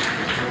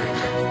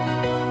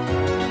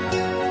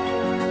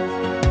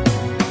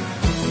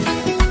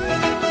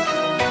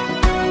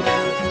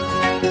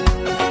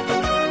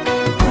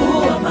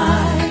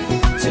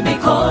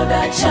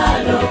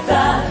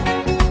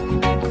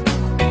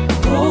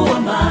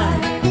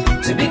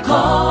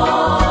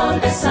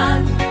 called a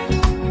son.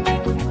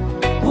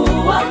 Who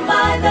am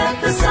I that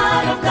the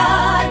Son of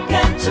God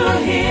came to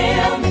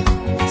heal me,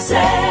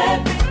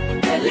 save me,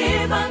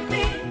 deliver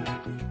me?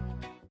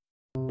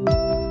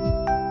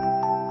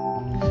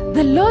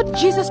 The Lord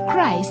Jesus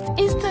Christ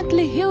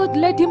instantly healed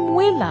Lady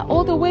Mwila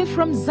all the way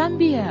from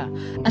Zambia,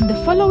 and the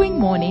following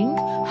morning,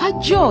 her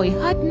joy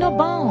had no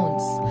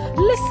bounds.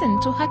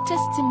 Listen to her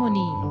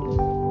testimony.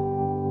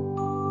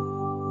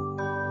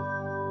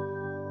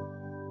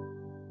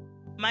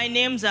 My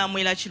name's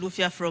Mwila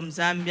Chilufya from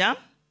Zambia.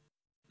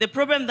 The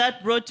problem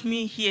that brought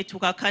me here to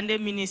Kakande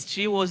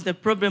ministry was the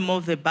problem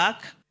of the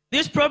back.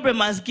 This problem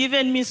has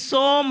given me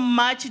so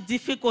much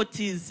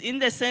difficulties in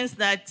the sense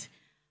that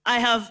I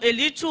have a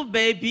little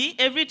baby.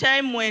 Every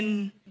time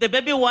when the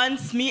baby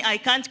wants me, I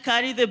can't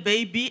carry the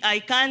baby. I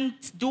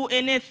can't do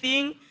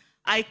anything.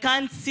 I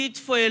can't sit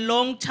for a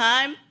long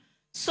time.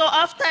 So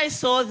after I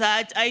saw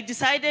that, I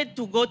decided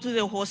to go to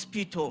the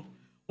hospital.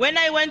 When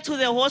I went to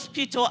the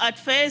hospital, at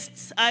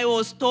first, I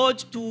was told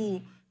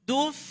to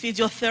do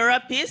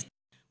physiotherapy,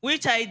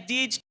 which I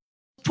did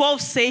 12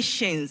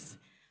 sessions.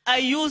 I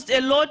used a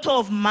lot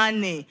of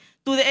money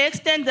to the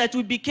extent that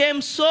we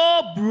became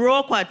so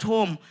broke at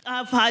home.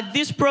 I've had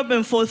this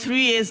problem for 3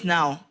 years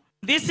now.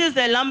 This is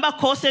the lumbar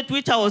corset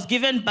which I was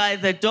given by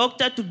the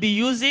doctor to be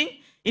using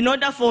in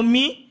order for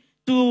me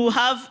to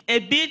have a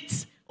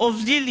bit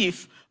of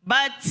relief.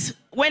 But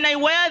when I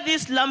wear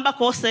this lumbar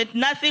corset,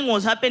 nothing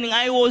was happening.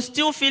 I was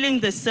still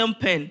feeling the same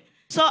pain.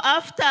 So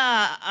after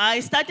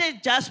I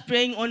started just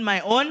praying on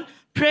my own,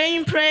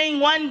 praying,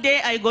 one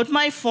day I got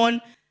my phone.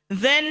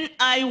 Then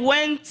I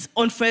went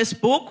on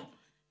Facebook.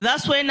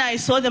 That's when I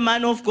saw the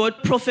man of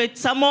God, Prophet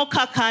Samuel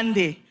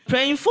Kakande,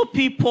 praying for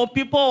people.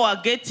 People were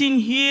getting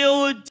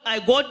healed. I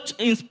got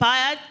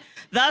inspired.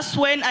 That's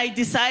when I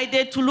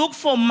decided to look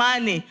for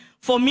money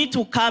for me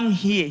to come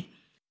here.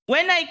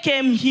 When I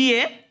came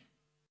here,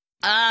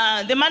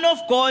 the man of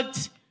God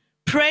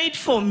prayed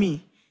for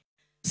me.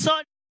 So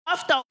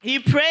after he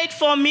prayed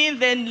for me,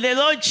 then the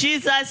Lord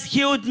Jesus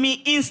healed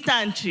me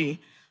instantly.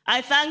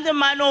 I thank the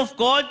man of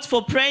God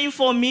for praying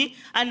for me,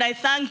 and I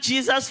thank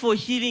Jesus for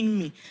healing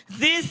me.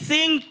 This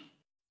thing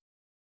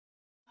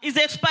is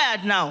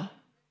expired now.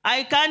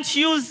 I can't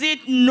use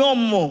it no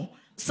more.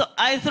 So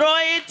I throw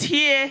it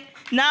here.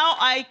 Now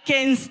I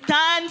can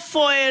stand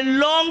for a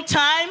long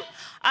time.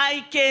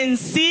 I can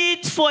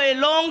sit for a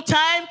long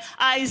time.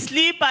 I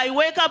sleep. I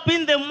wake up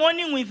in the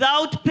morning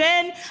without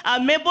pain.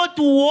 I'm able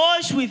to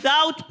wash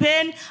without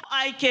pain.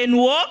 I can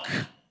walk.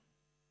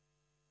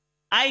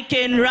 I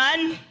can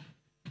run.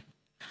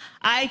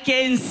 I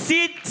can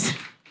sit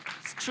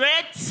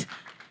straight.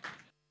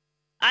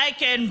 I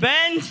can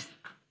bend.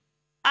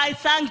 I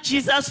thank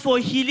Jesus for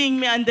healing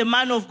me and the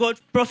man of God,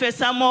 Prophet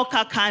Samuel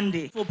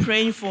Kakande, for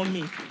praying for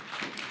me.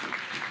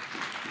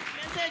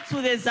 Message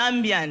to the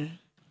Zambian.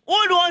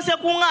 Ulonse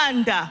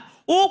kunganda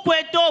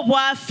ukweto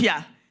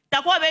bwafya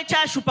takwa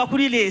becha shupa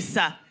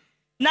kulilesa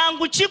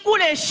nangu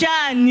chikule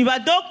shani ba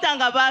doctor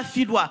nga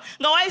bafidwa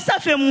nga waisa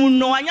fe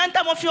muno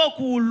wanyanta mofyo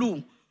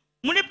kulu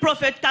muni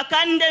Prophet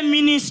Kakande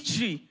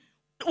ministry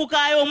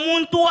ukayo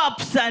muntu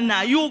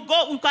wapsana you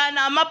go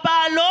ukana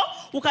mapalo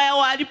ukaya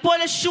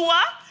walipole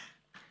shua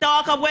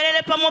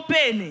tawakabwelele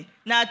pamopene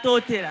na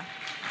totera.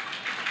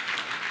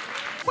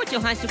 Put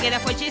your hands together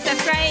for Jesus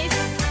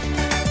Christ.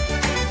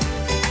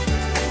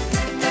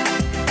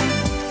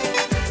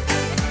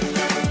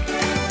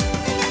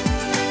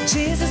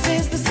 Jesus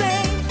is the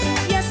same,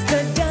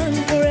 yesterday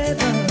and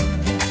forever.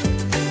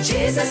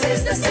 Jesus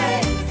is the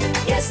same,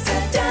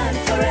 yesterday and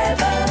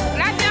forever.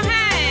 Clap your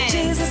hands.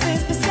 Jesus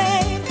is the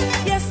same,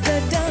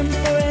 yesterday and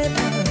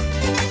forever.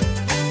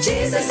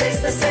 Jesus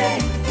is the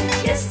same,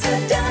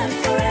 yesterday and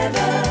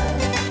forever.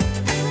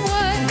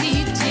 What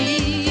he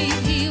did,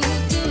 he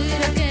will do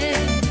it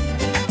again.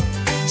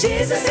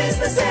 Jesus is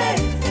the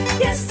same,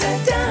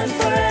 yesterday and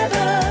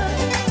forever.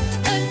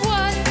 And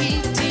what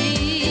he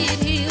did,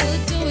 he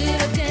will do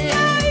it again.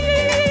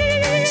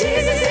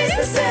 Jesus is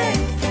the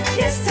same,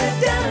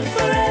 yesterday and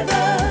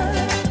forever.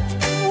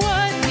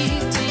 What he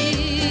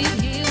did,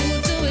 he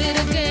will do it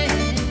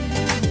again.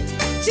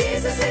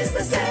 Jesus is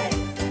the same,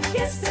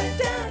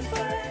 yesterday and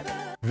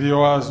forever.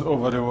 Viewers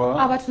over the world,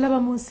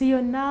 Abatulaba mu nsi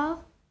yonna,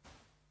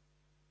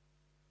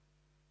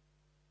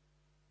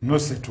 no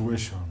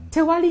situation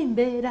tewali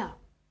mbeera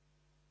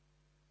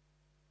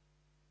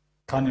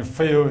can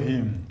fail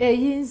him.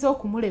 eyinza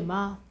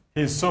okumulema.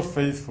 He is so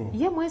faithful.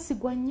 Ye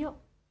mwesigwa nnyo.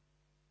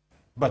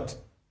 But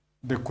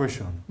the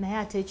question, Naye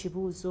ate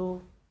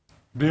ekibuuzo,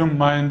 do you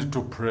mind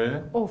to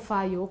pray?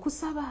 ofaayo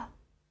okusaba?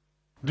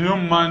 Do you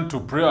mind to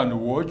pray and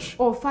watch?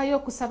 Ofaayo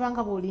okusaba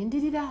nga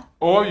bw'olindirira?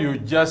 Or you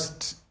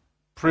just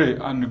pray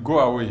and go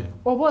away?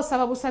 Oba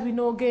osaba busabi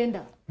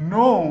n'ogenda?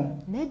 No.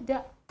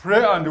 Nedda.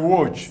 Pray and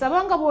watch.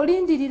 Saba nga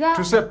bw'olindirira.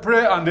 To say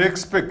pray and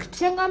expect.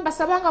 Kye ngamba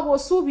saba nga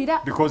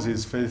bw'osuubira. Because he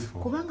is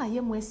faithful. Kubanga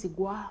ye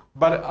mwesigwa.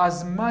 But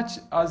as much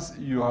as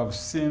you have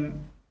seen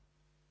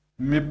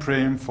me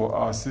praying for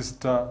our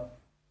sister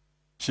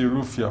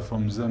Chilufya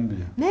from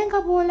Zambia. naye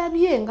nga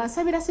bw'olabye nga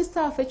nsabira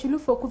sisita waffe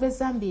Kilufu okuva e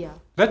Zambia.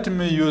 Let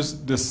me use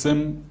the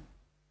same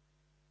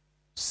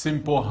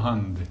simple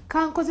hand.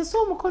 Ka nkozese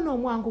omukono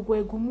omwangu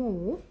gwe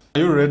gumu.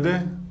 Are you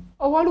ready?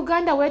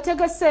 Owooluganda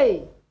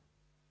weetegese.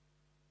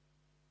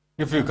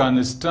 If you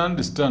can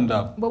stand, stand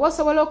up. Bw'oba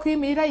osobola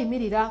okuyimirira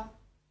yimirira.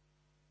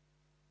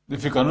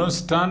 If you cannot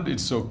stand,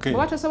 it's okay.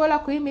 Bw'oba tosobola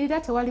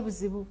kuyimirira tewali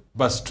buzibu.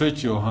 But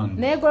stretch your hand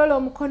Naye golola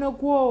omukono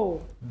gwo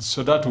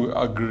so that we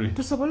agree.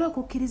 tusobole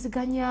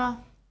okukkiriziganya.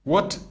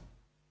 What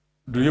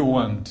do you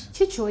want?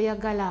 Ki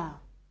ky'oyagala?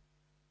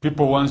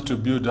 People want to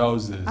build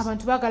houses.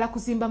 Abantu baagala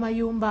kuzimba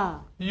mayumba.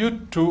 You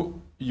too,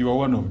 you are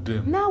one of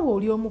them. Naawe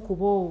oli omu ku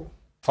bo.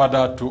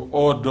 Father, to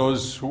all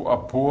those who are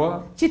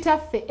poor,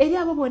 Kitaffe eri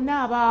abo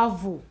bonna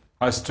abaavu.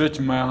 I stretch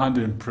my hand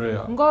in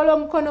prayer. Ngolola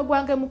omukono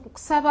gwange mu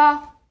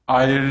kusaba.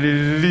 I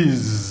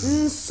release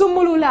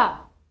Nsumulula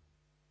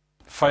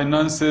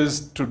finances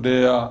to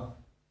their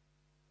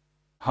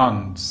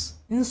hands.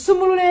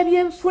 nsumulula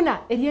ebyenfuna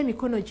eri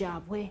emikono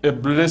gyabwe. A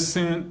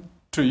blessing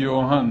to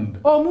your hand.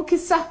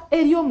 Omukisa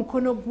eri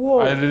omukono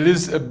gwo. I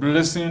release a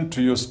blessing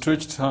to your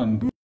stretched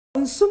hand.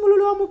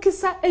 Nsumulula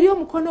omukisa eri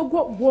omukono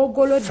gwo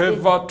gw'ogolodde.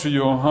 Favor to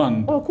your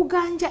hand.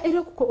 Okuganja eri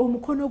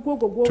omukono gwo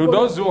To gw'ogolodde.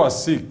 those who are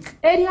sick,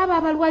 Eri abo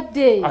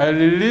abalwadde. I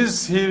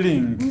release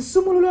healing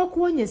Nsumulula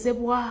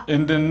okuwonyezebwa.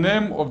 in the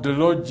name of the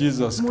Lord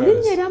Jesus Mu linnya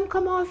Christ. erya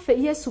Mukama waffe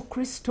Yesu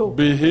Kristo.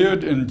 Be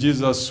healed in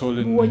Jesus'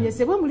 holy name.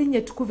 Muwonyezebwe mu linnya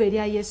ettukuvu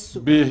erya Yesu.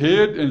 Be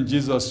healed in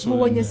Jesus' holy name.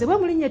 Muwonyezebwe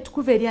mu linnya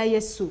ettukuvu erya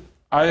Yesu.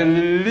 I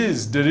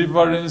release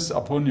deliverance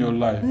upon your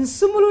life.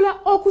 Nsumulula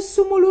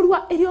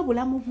okusumululwa eri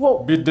obulamu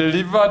bwo. Be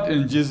delivered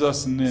in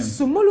Jesus' name.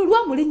 Sumululwa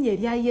mu linnya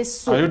erya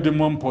Yesu. Are you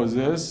demon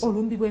possessed?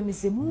 Olumbibwa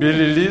emizimu. Be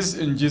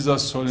released in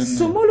Jesus' holy name.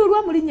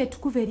 Sumululwa mu linnya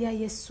ettukuvu erya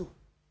Yesu.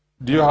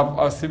 Do you have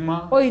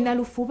asthma? Oyina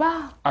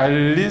lufuba. I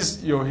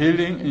release your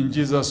healing in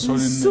Jesus' holy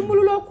name.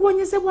 Sumulula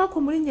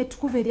okuwonyezebwako mu linnya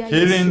ettukuvu erya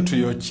Healing Yesu. to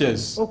your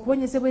chest.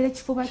 Okuwonyezebwa eri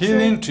ekifuba kyo.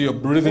 Healing to your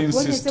breathing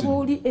Okuwonyezebwa system.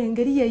 oli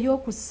engeri ye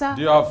ey'okussa.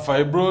 Do you have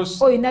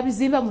fibros? Oyina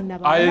bizimba mu I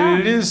nabala.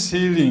 release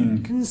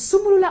healing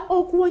Nsumulula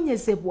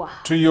okuwonyezebwa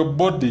to your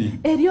body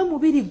eri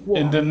omubiri gwo.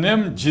 in the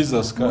name of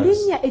Jesus Mu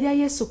Christ. linnya erya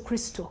Yesu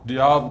Kristo. Do you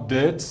have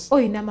debts?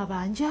 Oyina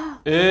amabanja.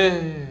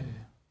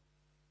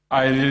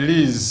 I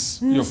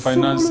release your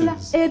Nsumulula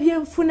finances,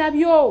 ebyenfuna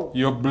byo.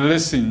 your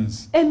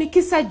blessings.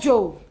 Emikisa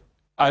gyo.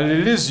 I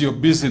release your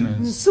business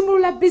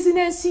Nsumulula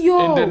bizinensi yo.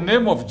 in the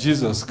name of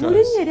Jesus Mu Christ.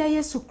 linnya erya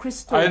Yesu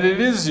Kristo. I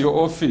release your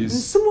office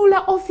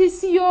Nsumulula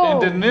ofiisi yo. in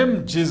the name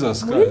of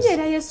Jesus Mu linnya Christ.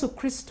 erya Yesu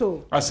Kristo.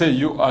 I say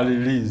you are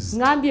released.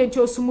 Ngambye nti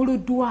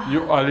osumuluddwa.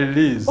 You are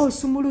released.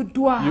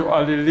 Osumuluddwa. You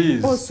are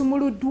released.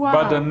 Osumuluddwa.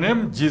 By the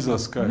name of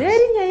Jesus Christ.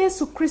 N'erinnya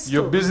Yesu Kristo.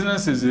 Your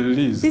business is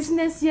released.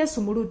 Bizinensi ye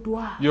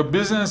esumuluddwa. Your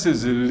business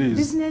is released.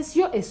 Bizinensi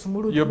yo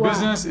esumuluddwa. Your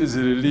business is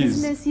released.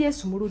 Bizinensi ye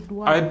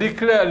esumuluddwa. I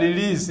declare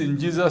release in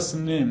Jesus'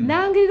 name.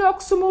 Nangirira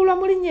okusumululwa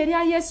mu linnya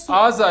erya Yesu.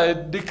 As I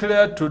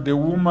declare to the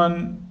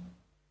woman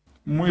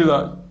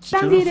Mwila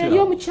Nangirira eri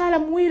Chilufya, omukyala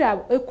Mwira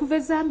okuva e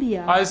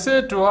Zambia. I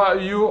say to her,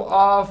 you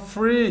are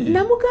free.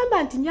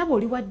 Namugamba nti nyaba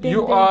oli wa You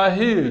ddembe. are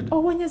healed.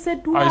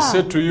 Owonyezeddwa. I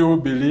say to you who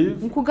believe,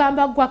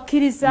 Nkugamba you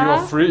gwakkiriza.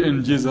 are free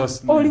in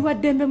Jesus' Oli name. wa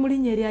ddembe mu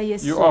linnya erya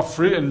Yesu. You are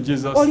free in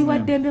Jesus' Oli wa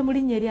name. ddembe mu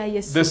linnya erya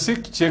Yesu. The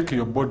sick check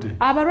your body.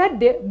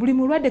 Abalwadde buli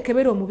mulwadde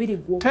kebera omubiri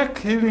gwo. Take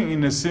healing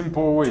in a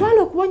simple way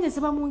Twala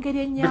okuwonyezebwa mu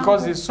ngeri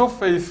because ennyangu. he's so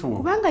faithful.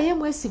 Kubanga ye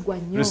mwesigwa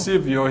nnyo.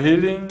 Receive your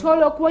healing.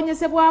 Twala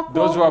okuwonyezebwako.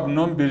 Those who have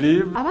not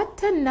believed,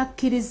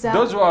 abatannakkiriza.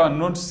 those who are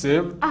not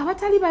saved,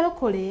 Abatali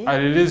balokole. I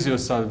release your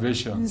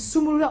salvation.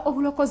 Nsumulula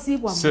obulokozi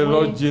Say,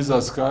 Lord bwammwe.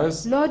 Jesus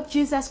Christ, Lord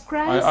Jesus I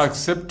Christ,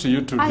 accept you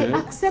I today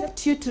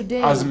accept you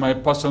today as my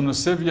personal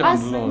Savior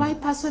as and my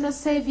Lord. personal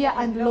Savior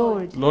and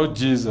Lord. Lord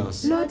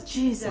Jesus, Lord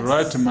Jesus,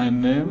 write my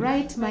name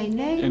write my in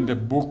name the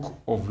book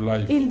of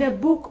life. in the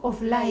book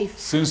of life.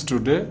 Since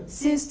today,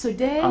 Since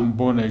today, I'm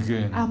born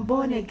again. I'm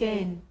born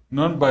again.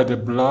 Not by the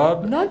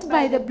blood, Not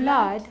by the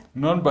blood,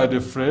 not by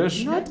the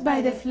flesh, not by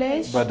the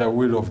flesh, by the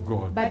will of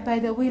God. but by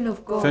the will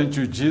of God. Thank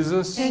you,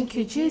 Jesus. Thank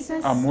you,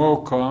 Jesus. I'm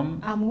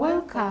welcome I'm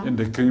welcome in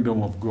the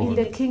kingdom of in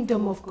the God.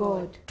 kingdom of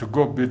God. To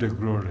God be the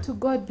glory. To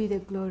God be the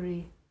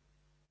glory.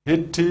 He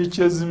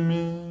teaches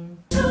me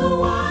To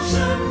wash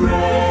and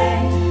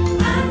pray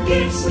and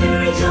gives me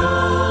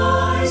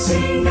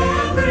rejoicing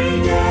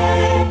every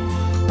day.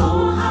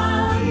 Oh,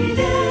 happy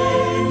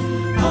day,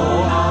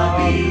 oh,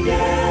 happy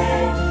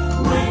day,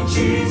 when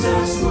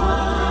Jesus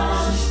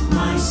washed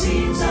my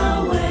sins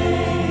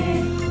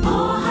away.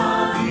 Oh,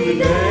 happy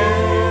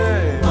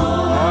day,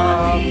 oh,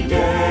 happy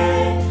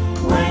day,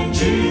 when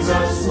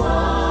Jesus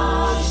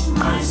washed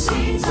my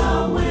sins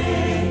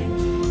away.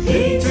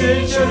 He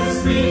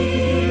teaches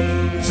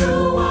me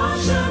to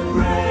wash and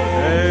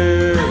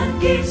pray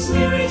and gives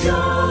me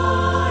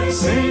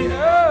rejoicing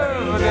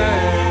every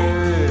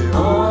day.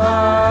 Oh,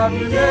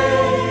 happy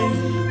day,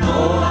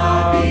 oh,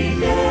 happy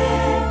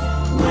day,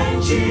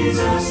 when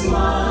Jesus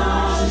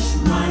washed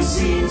my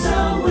sins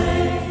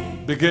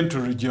away. Begin to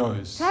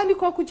rejoice.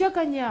 tandika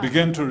okujaganya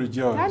Begin to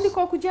rejoice.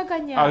 tandika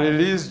okujaganya I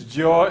release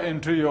joy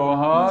into your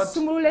heart,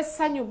 nsumulula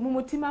essanyu mu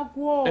mutima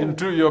gwo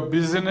into your mu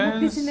business.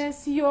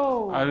 bizinensi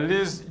yo I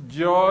release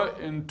joy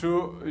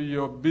into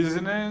your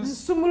business.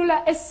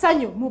 nsumulula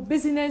essanyu mu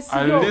bizinensi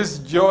I yo release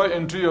joy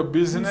into your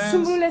business.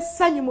 nsumulula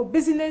essanyu mu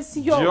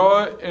bizinensi yo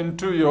Joy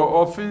into your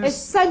office.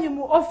 essanyu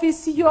mu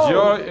ofiisi yo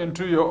Joy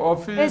into your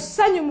office.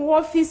 essanyu mu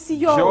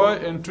ofiisi yo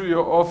Joy into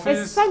your office.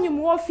 essanyu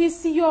mu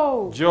ofiisi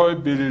yo Joy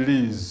be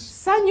released.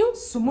 essanyu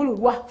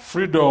sumululwa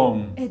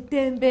Freedom.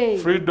 eddembe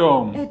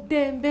Freedom.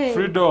 eddembe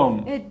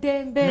Freedom.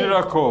 eddembe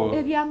Miracle.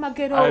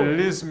 ebyamagero I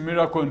release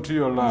miracle into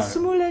your life.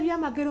 nsumulula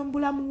ebyamagero mu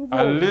bulamu bwo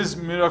I release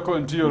miracle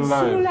into your life.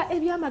 nsumulula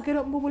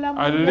ebyamagero mu bulamu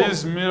I bwo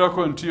release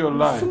miracle into your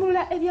life.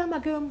 nsumulula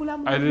ebyamagero mu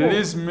bulamu I bwo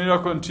release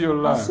miracle into your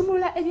life.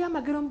 nsumulula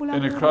ebyamagero mu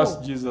bulamu In bwo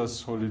Christ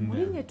Jesus' holy mu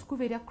linnya name.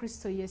 ettukuvu erya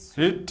kristo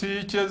yesu He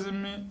teaches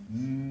me.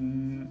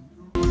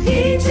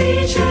 He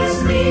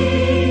teaches me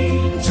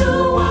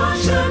to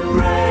wash and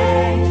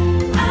pray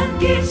and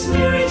gives me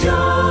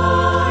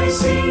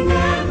rejoicing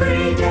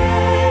every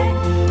day.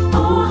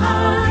 Oh,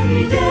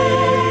 happy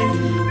day,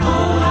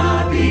 oh,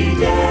 happy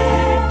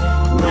day,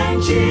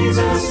 when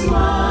Jesus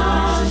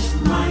washed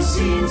my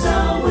sins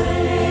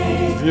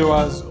away.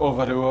 Viewers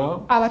over the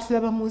world,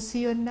 abatulaba mu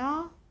nsi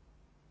yonna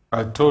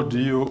I told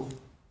you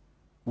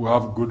we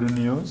have good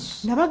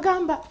news.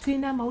 nabagamba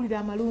tulina amawulire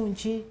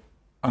amalungi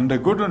And the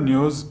good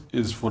news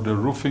is for the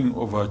roofing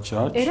of our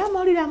church. era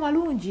amawulire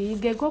amalungi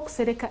ge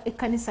g'okusereka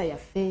ekkanisa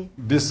yaffe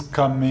This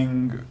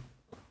coming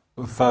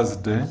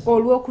Thursday,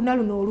 olwokuna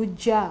luno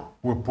olujja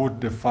we put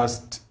the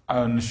first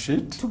iron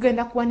sheet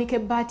tugenda kuwanika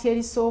ebbaati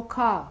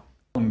erisooka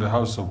on the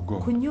house of ku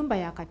God. nnyumba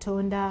ya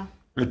katonda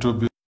It will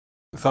be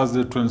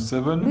Thursday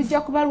 27th,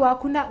 lujja kuba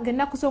lwakuna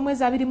ng'ennaku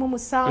z'omwezi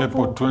 27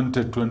 April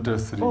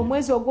 2023.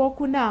 omwezi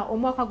ogwokuna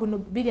omwaka guno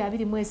I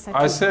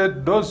 2023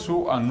 said those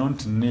who are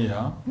not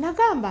near,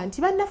 nagamba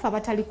nti bannaffe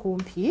abatali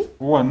kumpi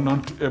who are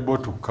not able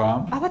to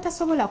come,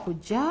 abatasobola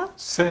kujja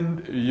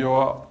send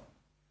your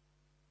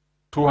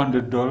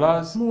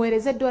 $200.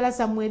 muweereze $2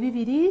 zammwe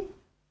 200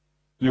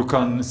 You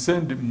can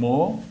send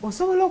more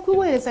osobola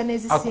okuweereza according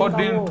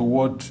to n'ezisingawo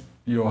what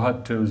your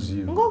heart tells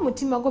you.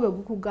 ng'omutima gwo bwe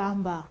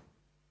gukugamba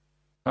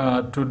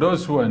To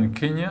those who are in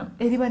Kenya,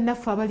 eri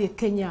bannaffe abali e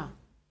kenya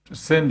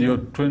send your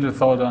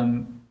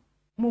 20,000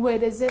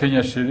 muweereze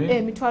Kenya shilling.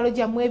 emitwalo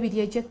gyammwe 2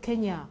 egy'e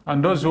kenya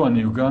And those who are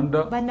in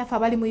Uganda, bannaffe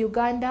abali mu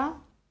uganda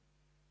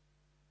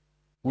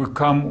we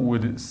come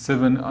with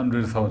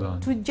 700,000.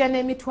 tujja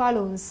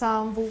n'emitwalo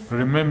 7.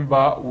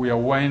 Remember, we are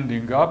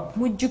winding up.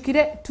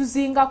 mujjukire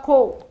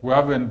tuzingako We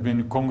haven't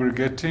been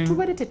congregating.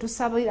 tubadde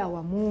tetusabira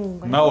wamu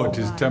nga Now it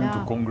is tukuŋŋaana. time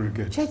to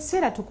congregate.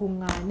 kyekiseera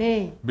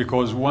tukuŋŋaane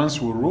Because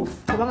once we roof,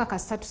 kubanga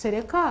kasita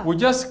tusereka we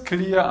just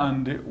clear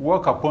and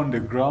walk upon the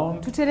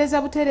ground.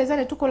 tutereeza butereeza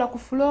ne tukola ku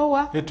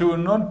fuloowa It will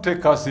not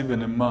take us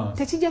even a month.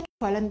 tekijja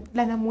tutwala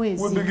na We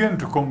mwezi begin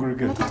to nga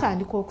congregate.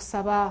 tutandika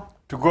okusaba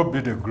To God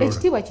be the glory.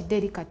 ekitiibwa kidde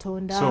eri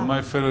katonda So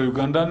my fellow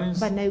Ugandans,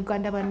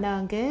 bannayuganda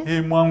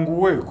bannange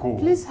mwanguweeko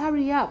please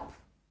hurry up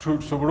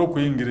tusobole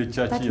okuyingira that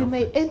ekyaki we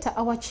may yaffe. enter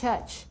our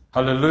church.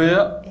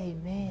 Hallelujah.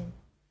 Amen.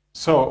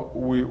 So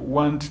we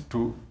want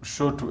to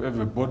show to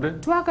everybody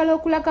twagala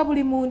okulaga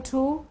buli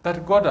muntu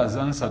that God has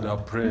answered our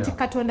prayer. nti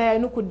katonda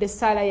yanukudde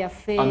essaala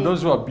yaffe And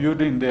those who are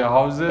building their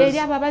houses, eri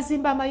abo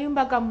abazimba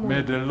amayumba may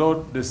gammwe the Lord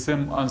the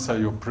same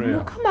answer your prayer.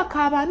 mukama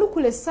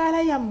kaabaanukula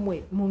essaala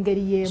yammwe mu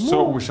ngeri So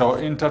y'emu we shall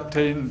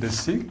entertain the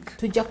sick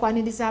tujja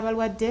kwaniriza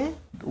abalwadde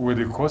with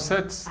the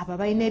corsets, abo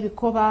abalina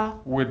ebikoba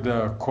with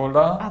the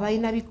collar,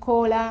 abalina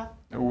bikoola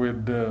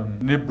with the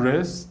knee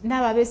brace,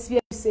 n'abo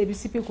abeesibye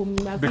ebisipi ku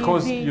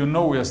because mavivi you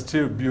know we are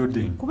still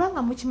building.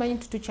 kubanga mukimanyi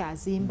nti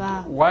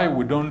tukyazimba Why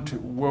we don't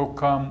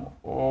welcome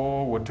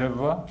or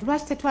whatever?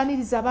 lwaki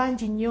tetwaniriza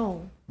bangi nnyo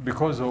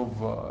Because of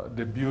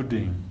the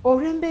building.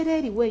 olw'embeera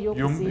eriwo You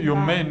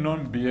ey'okuzimba may not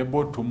be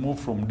able to move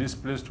from this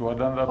place to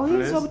another oyinza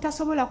place.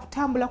 obutasobola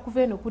kutambula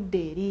kuva eno kudda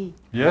eri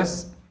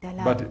Yes,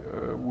 ddala but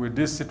with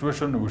this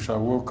situation, we shall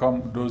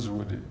welcome those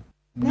with the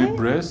knee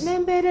brace.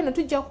 n'embeera eno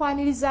tujja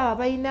kwaniriza abo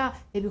abalina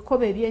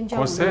ebikobo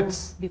eby'enjawulo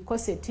Corsets.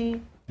 bikoseti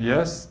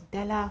Yes,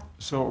 ddala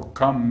so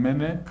come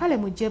many. kale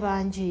mujje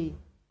bangi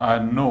I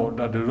know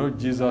that the Lord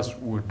Jesus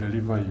will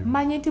deliver you.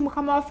 mmanyi nti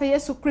mukama waffe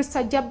yesu kristo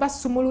ajja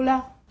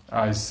basumulula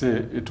I say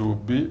it will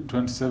be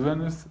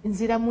 27th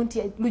nziramu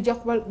nti lujja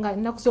kuba nga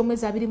nnaku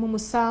z'omwezi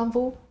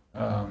 27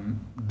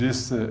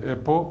 this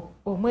April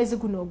omwezi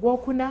guno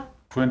ogwokuna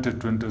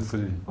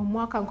 2023.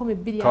 omwaka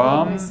 2023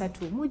 Come,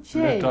 let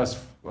mujje us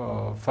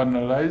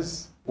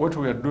finalize what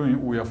we are doing.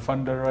 We are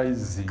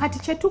fundraising kati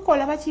kye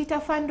tukola bakiyita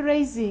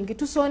fundraising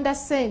tusonda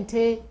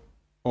ssente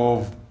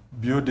of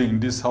building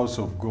this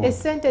house of God.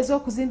 essente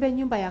ez'okuzimba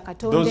ennyumba ya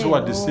katonda Those who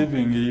are eno.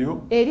 deceiving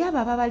you, eri abo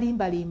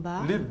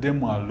ababalimbalimba leave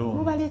them alone.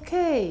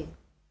 mubaleke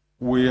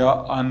We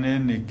are an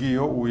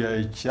NGO, we are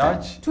a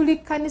church tuli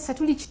kkanisa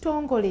tuli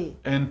kitongole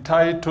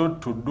entitled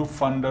to do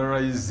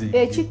fundraising.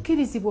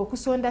 ekikkirizibwa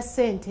okusonda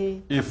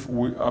ssente If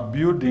we are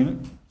building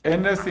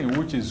anything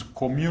which is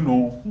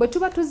communal. bwe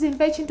tuba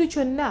tuzimba ekintu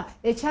kyonna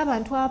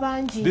eky'abantu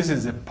abangi This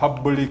is a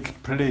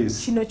public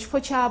place. kino kifo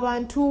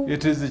ky'abantu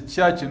It is a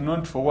church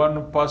not for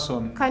one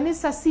person.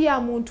 kanisa si ya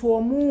muntu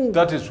omu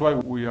That is why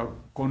we are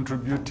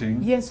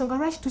contributing. yensonga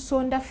lwaki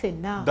tusonda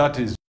ffenna That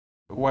is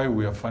why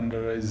we are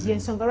fundraising.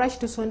 yensonga lwaki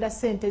tusonda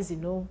ssente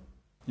zino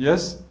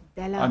Yes?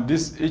 ddala And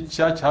each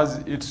church has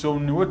its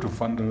own way to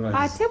fundraise.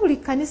 ate buli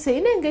kanisa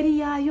erina engeri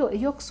yaayo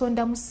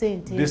ey'okusondamu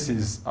ssente This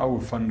is how we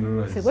ffe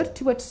fundraise. bwe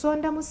tuti bwe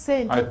tusondamu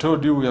ssente I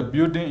told you we are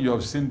building, you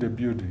have seen the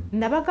building.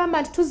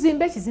 nabagamba nti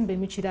tuzimba ekizimbe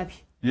mukirabye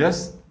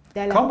Yes?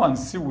 ddala Come and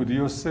see with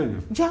yourself.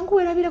 jangu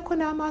weerabireko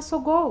n'amaaso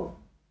go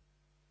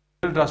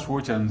Let us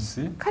watch and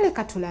see kale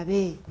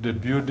katulabe the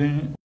building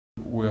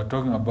we are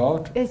talking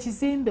about.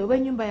 ekizimbe oba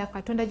ennyumba ya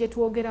katonda gye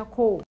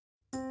twogerako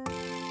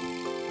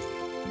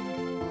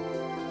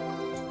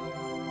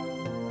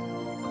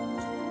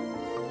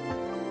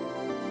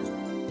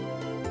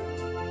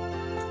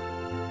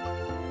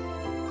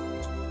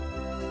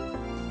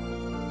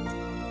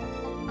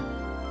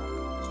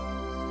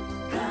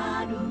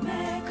God will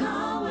make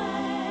a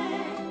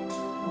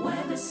way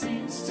where there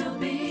seems to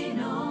be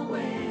no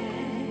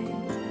way.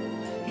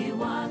 He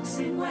walks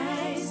in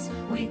ways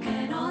we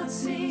cannot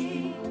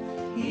see.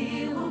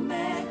 He will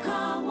make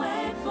a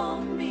way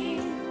for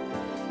me.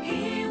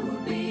 He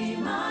will be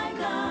my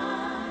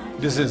guide.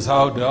 This is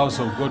how the house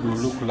of God will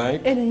look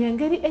like. eno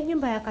yengeri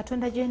ennyumba ya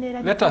katonda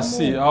Let us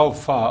see gyeneerabikamu how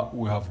far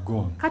we have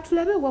gone.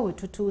 katulabe wa we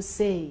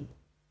tutuuse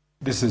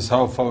This is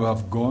how far we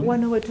have gone.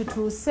 wano we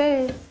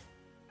tutuuse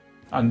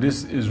And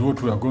this is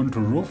what we are going to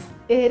roof.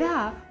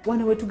 era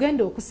wano we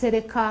tugenda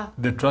okusereka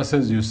The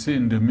trusses you see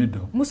in the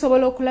middle.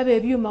 musobola okulaba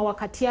ebyuma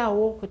wakati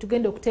awo kwe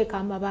tugenda okuteeka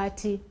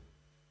amabaati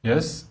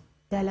Yes?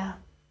 ddala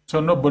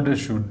So nobody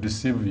should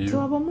deceive you.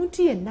 tewaba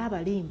omuntu yenna You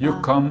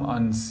abalimba come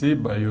and see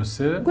by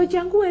yourself gwe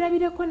jangu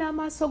weerabireko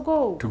n'amaaso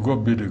go to go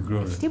be the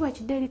glory. ekitiibwa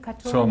kidde eri So I'm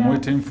katonda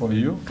waiting for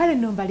you kale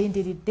nno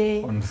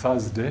mbalindiridde on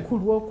Thursday. ku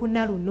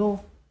lwokuna luno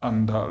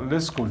And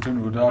let's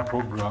continue with our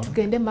program.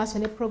 tugende mu maaso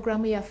ne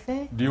puroguramu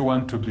yaffe Do you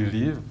want to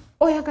believe?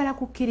 oyagala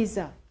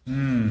kukkiriza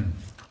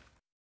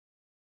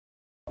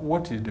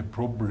What is the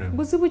problem?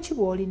 buzibu ki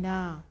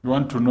bw'olina You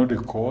want to know the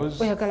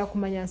cause? oyagala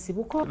kumanya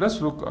nsibuko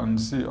Let's look and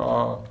see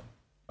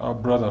our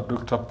brother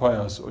Dr.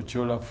 Pius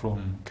Ochola from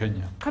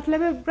Kenya.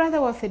 katulabe brother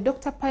waffe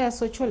dr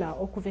pius ochola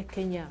okuva e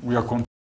kenya We are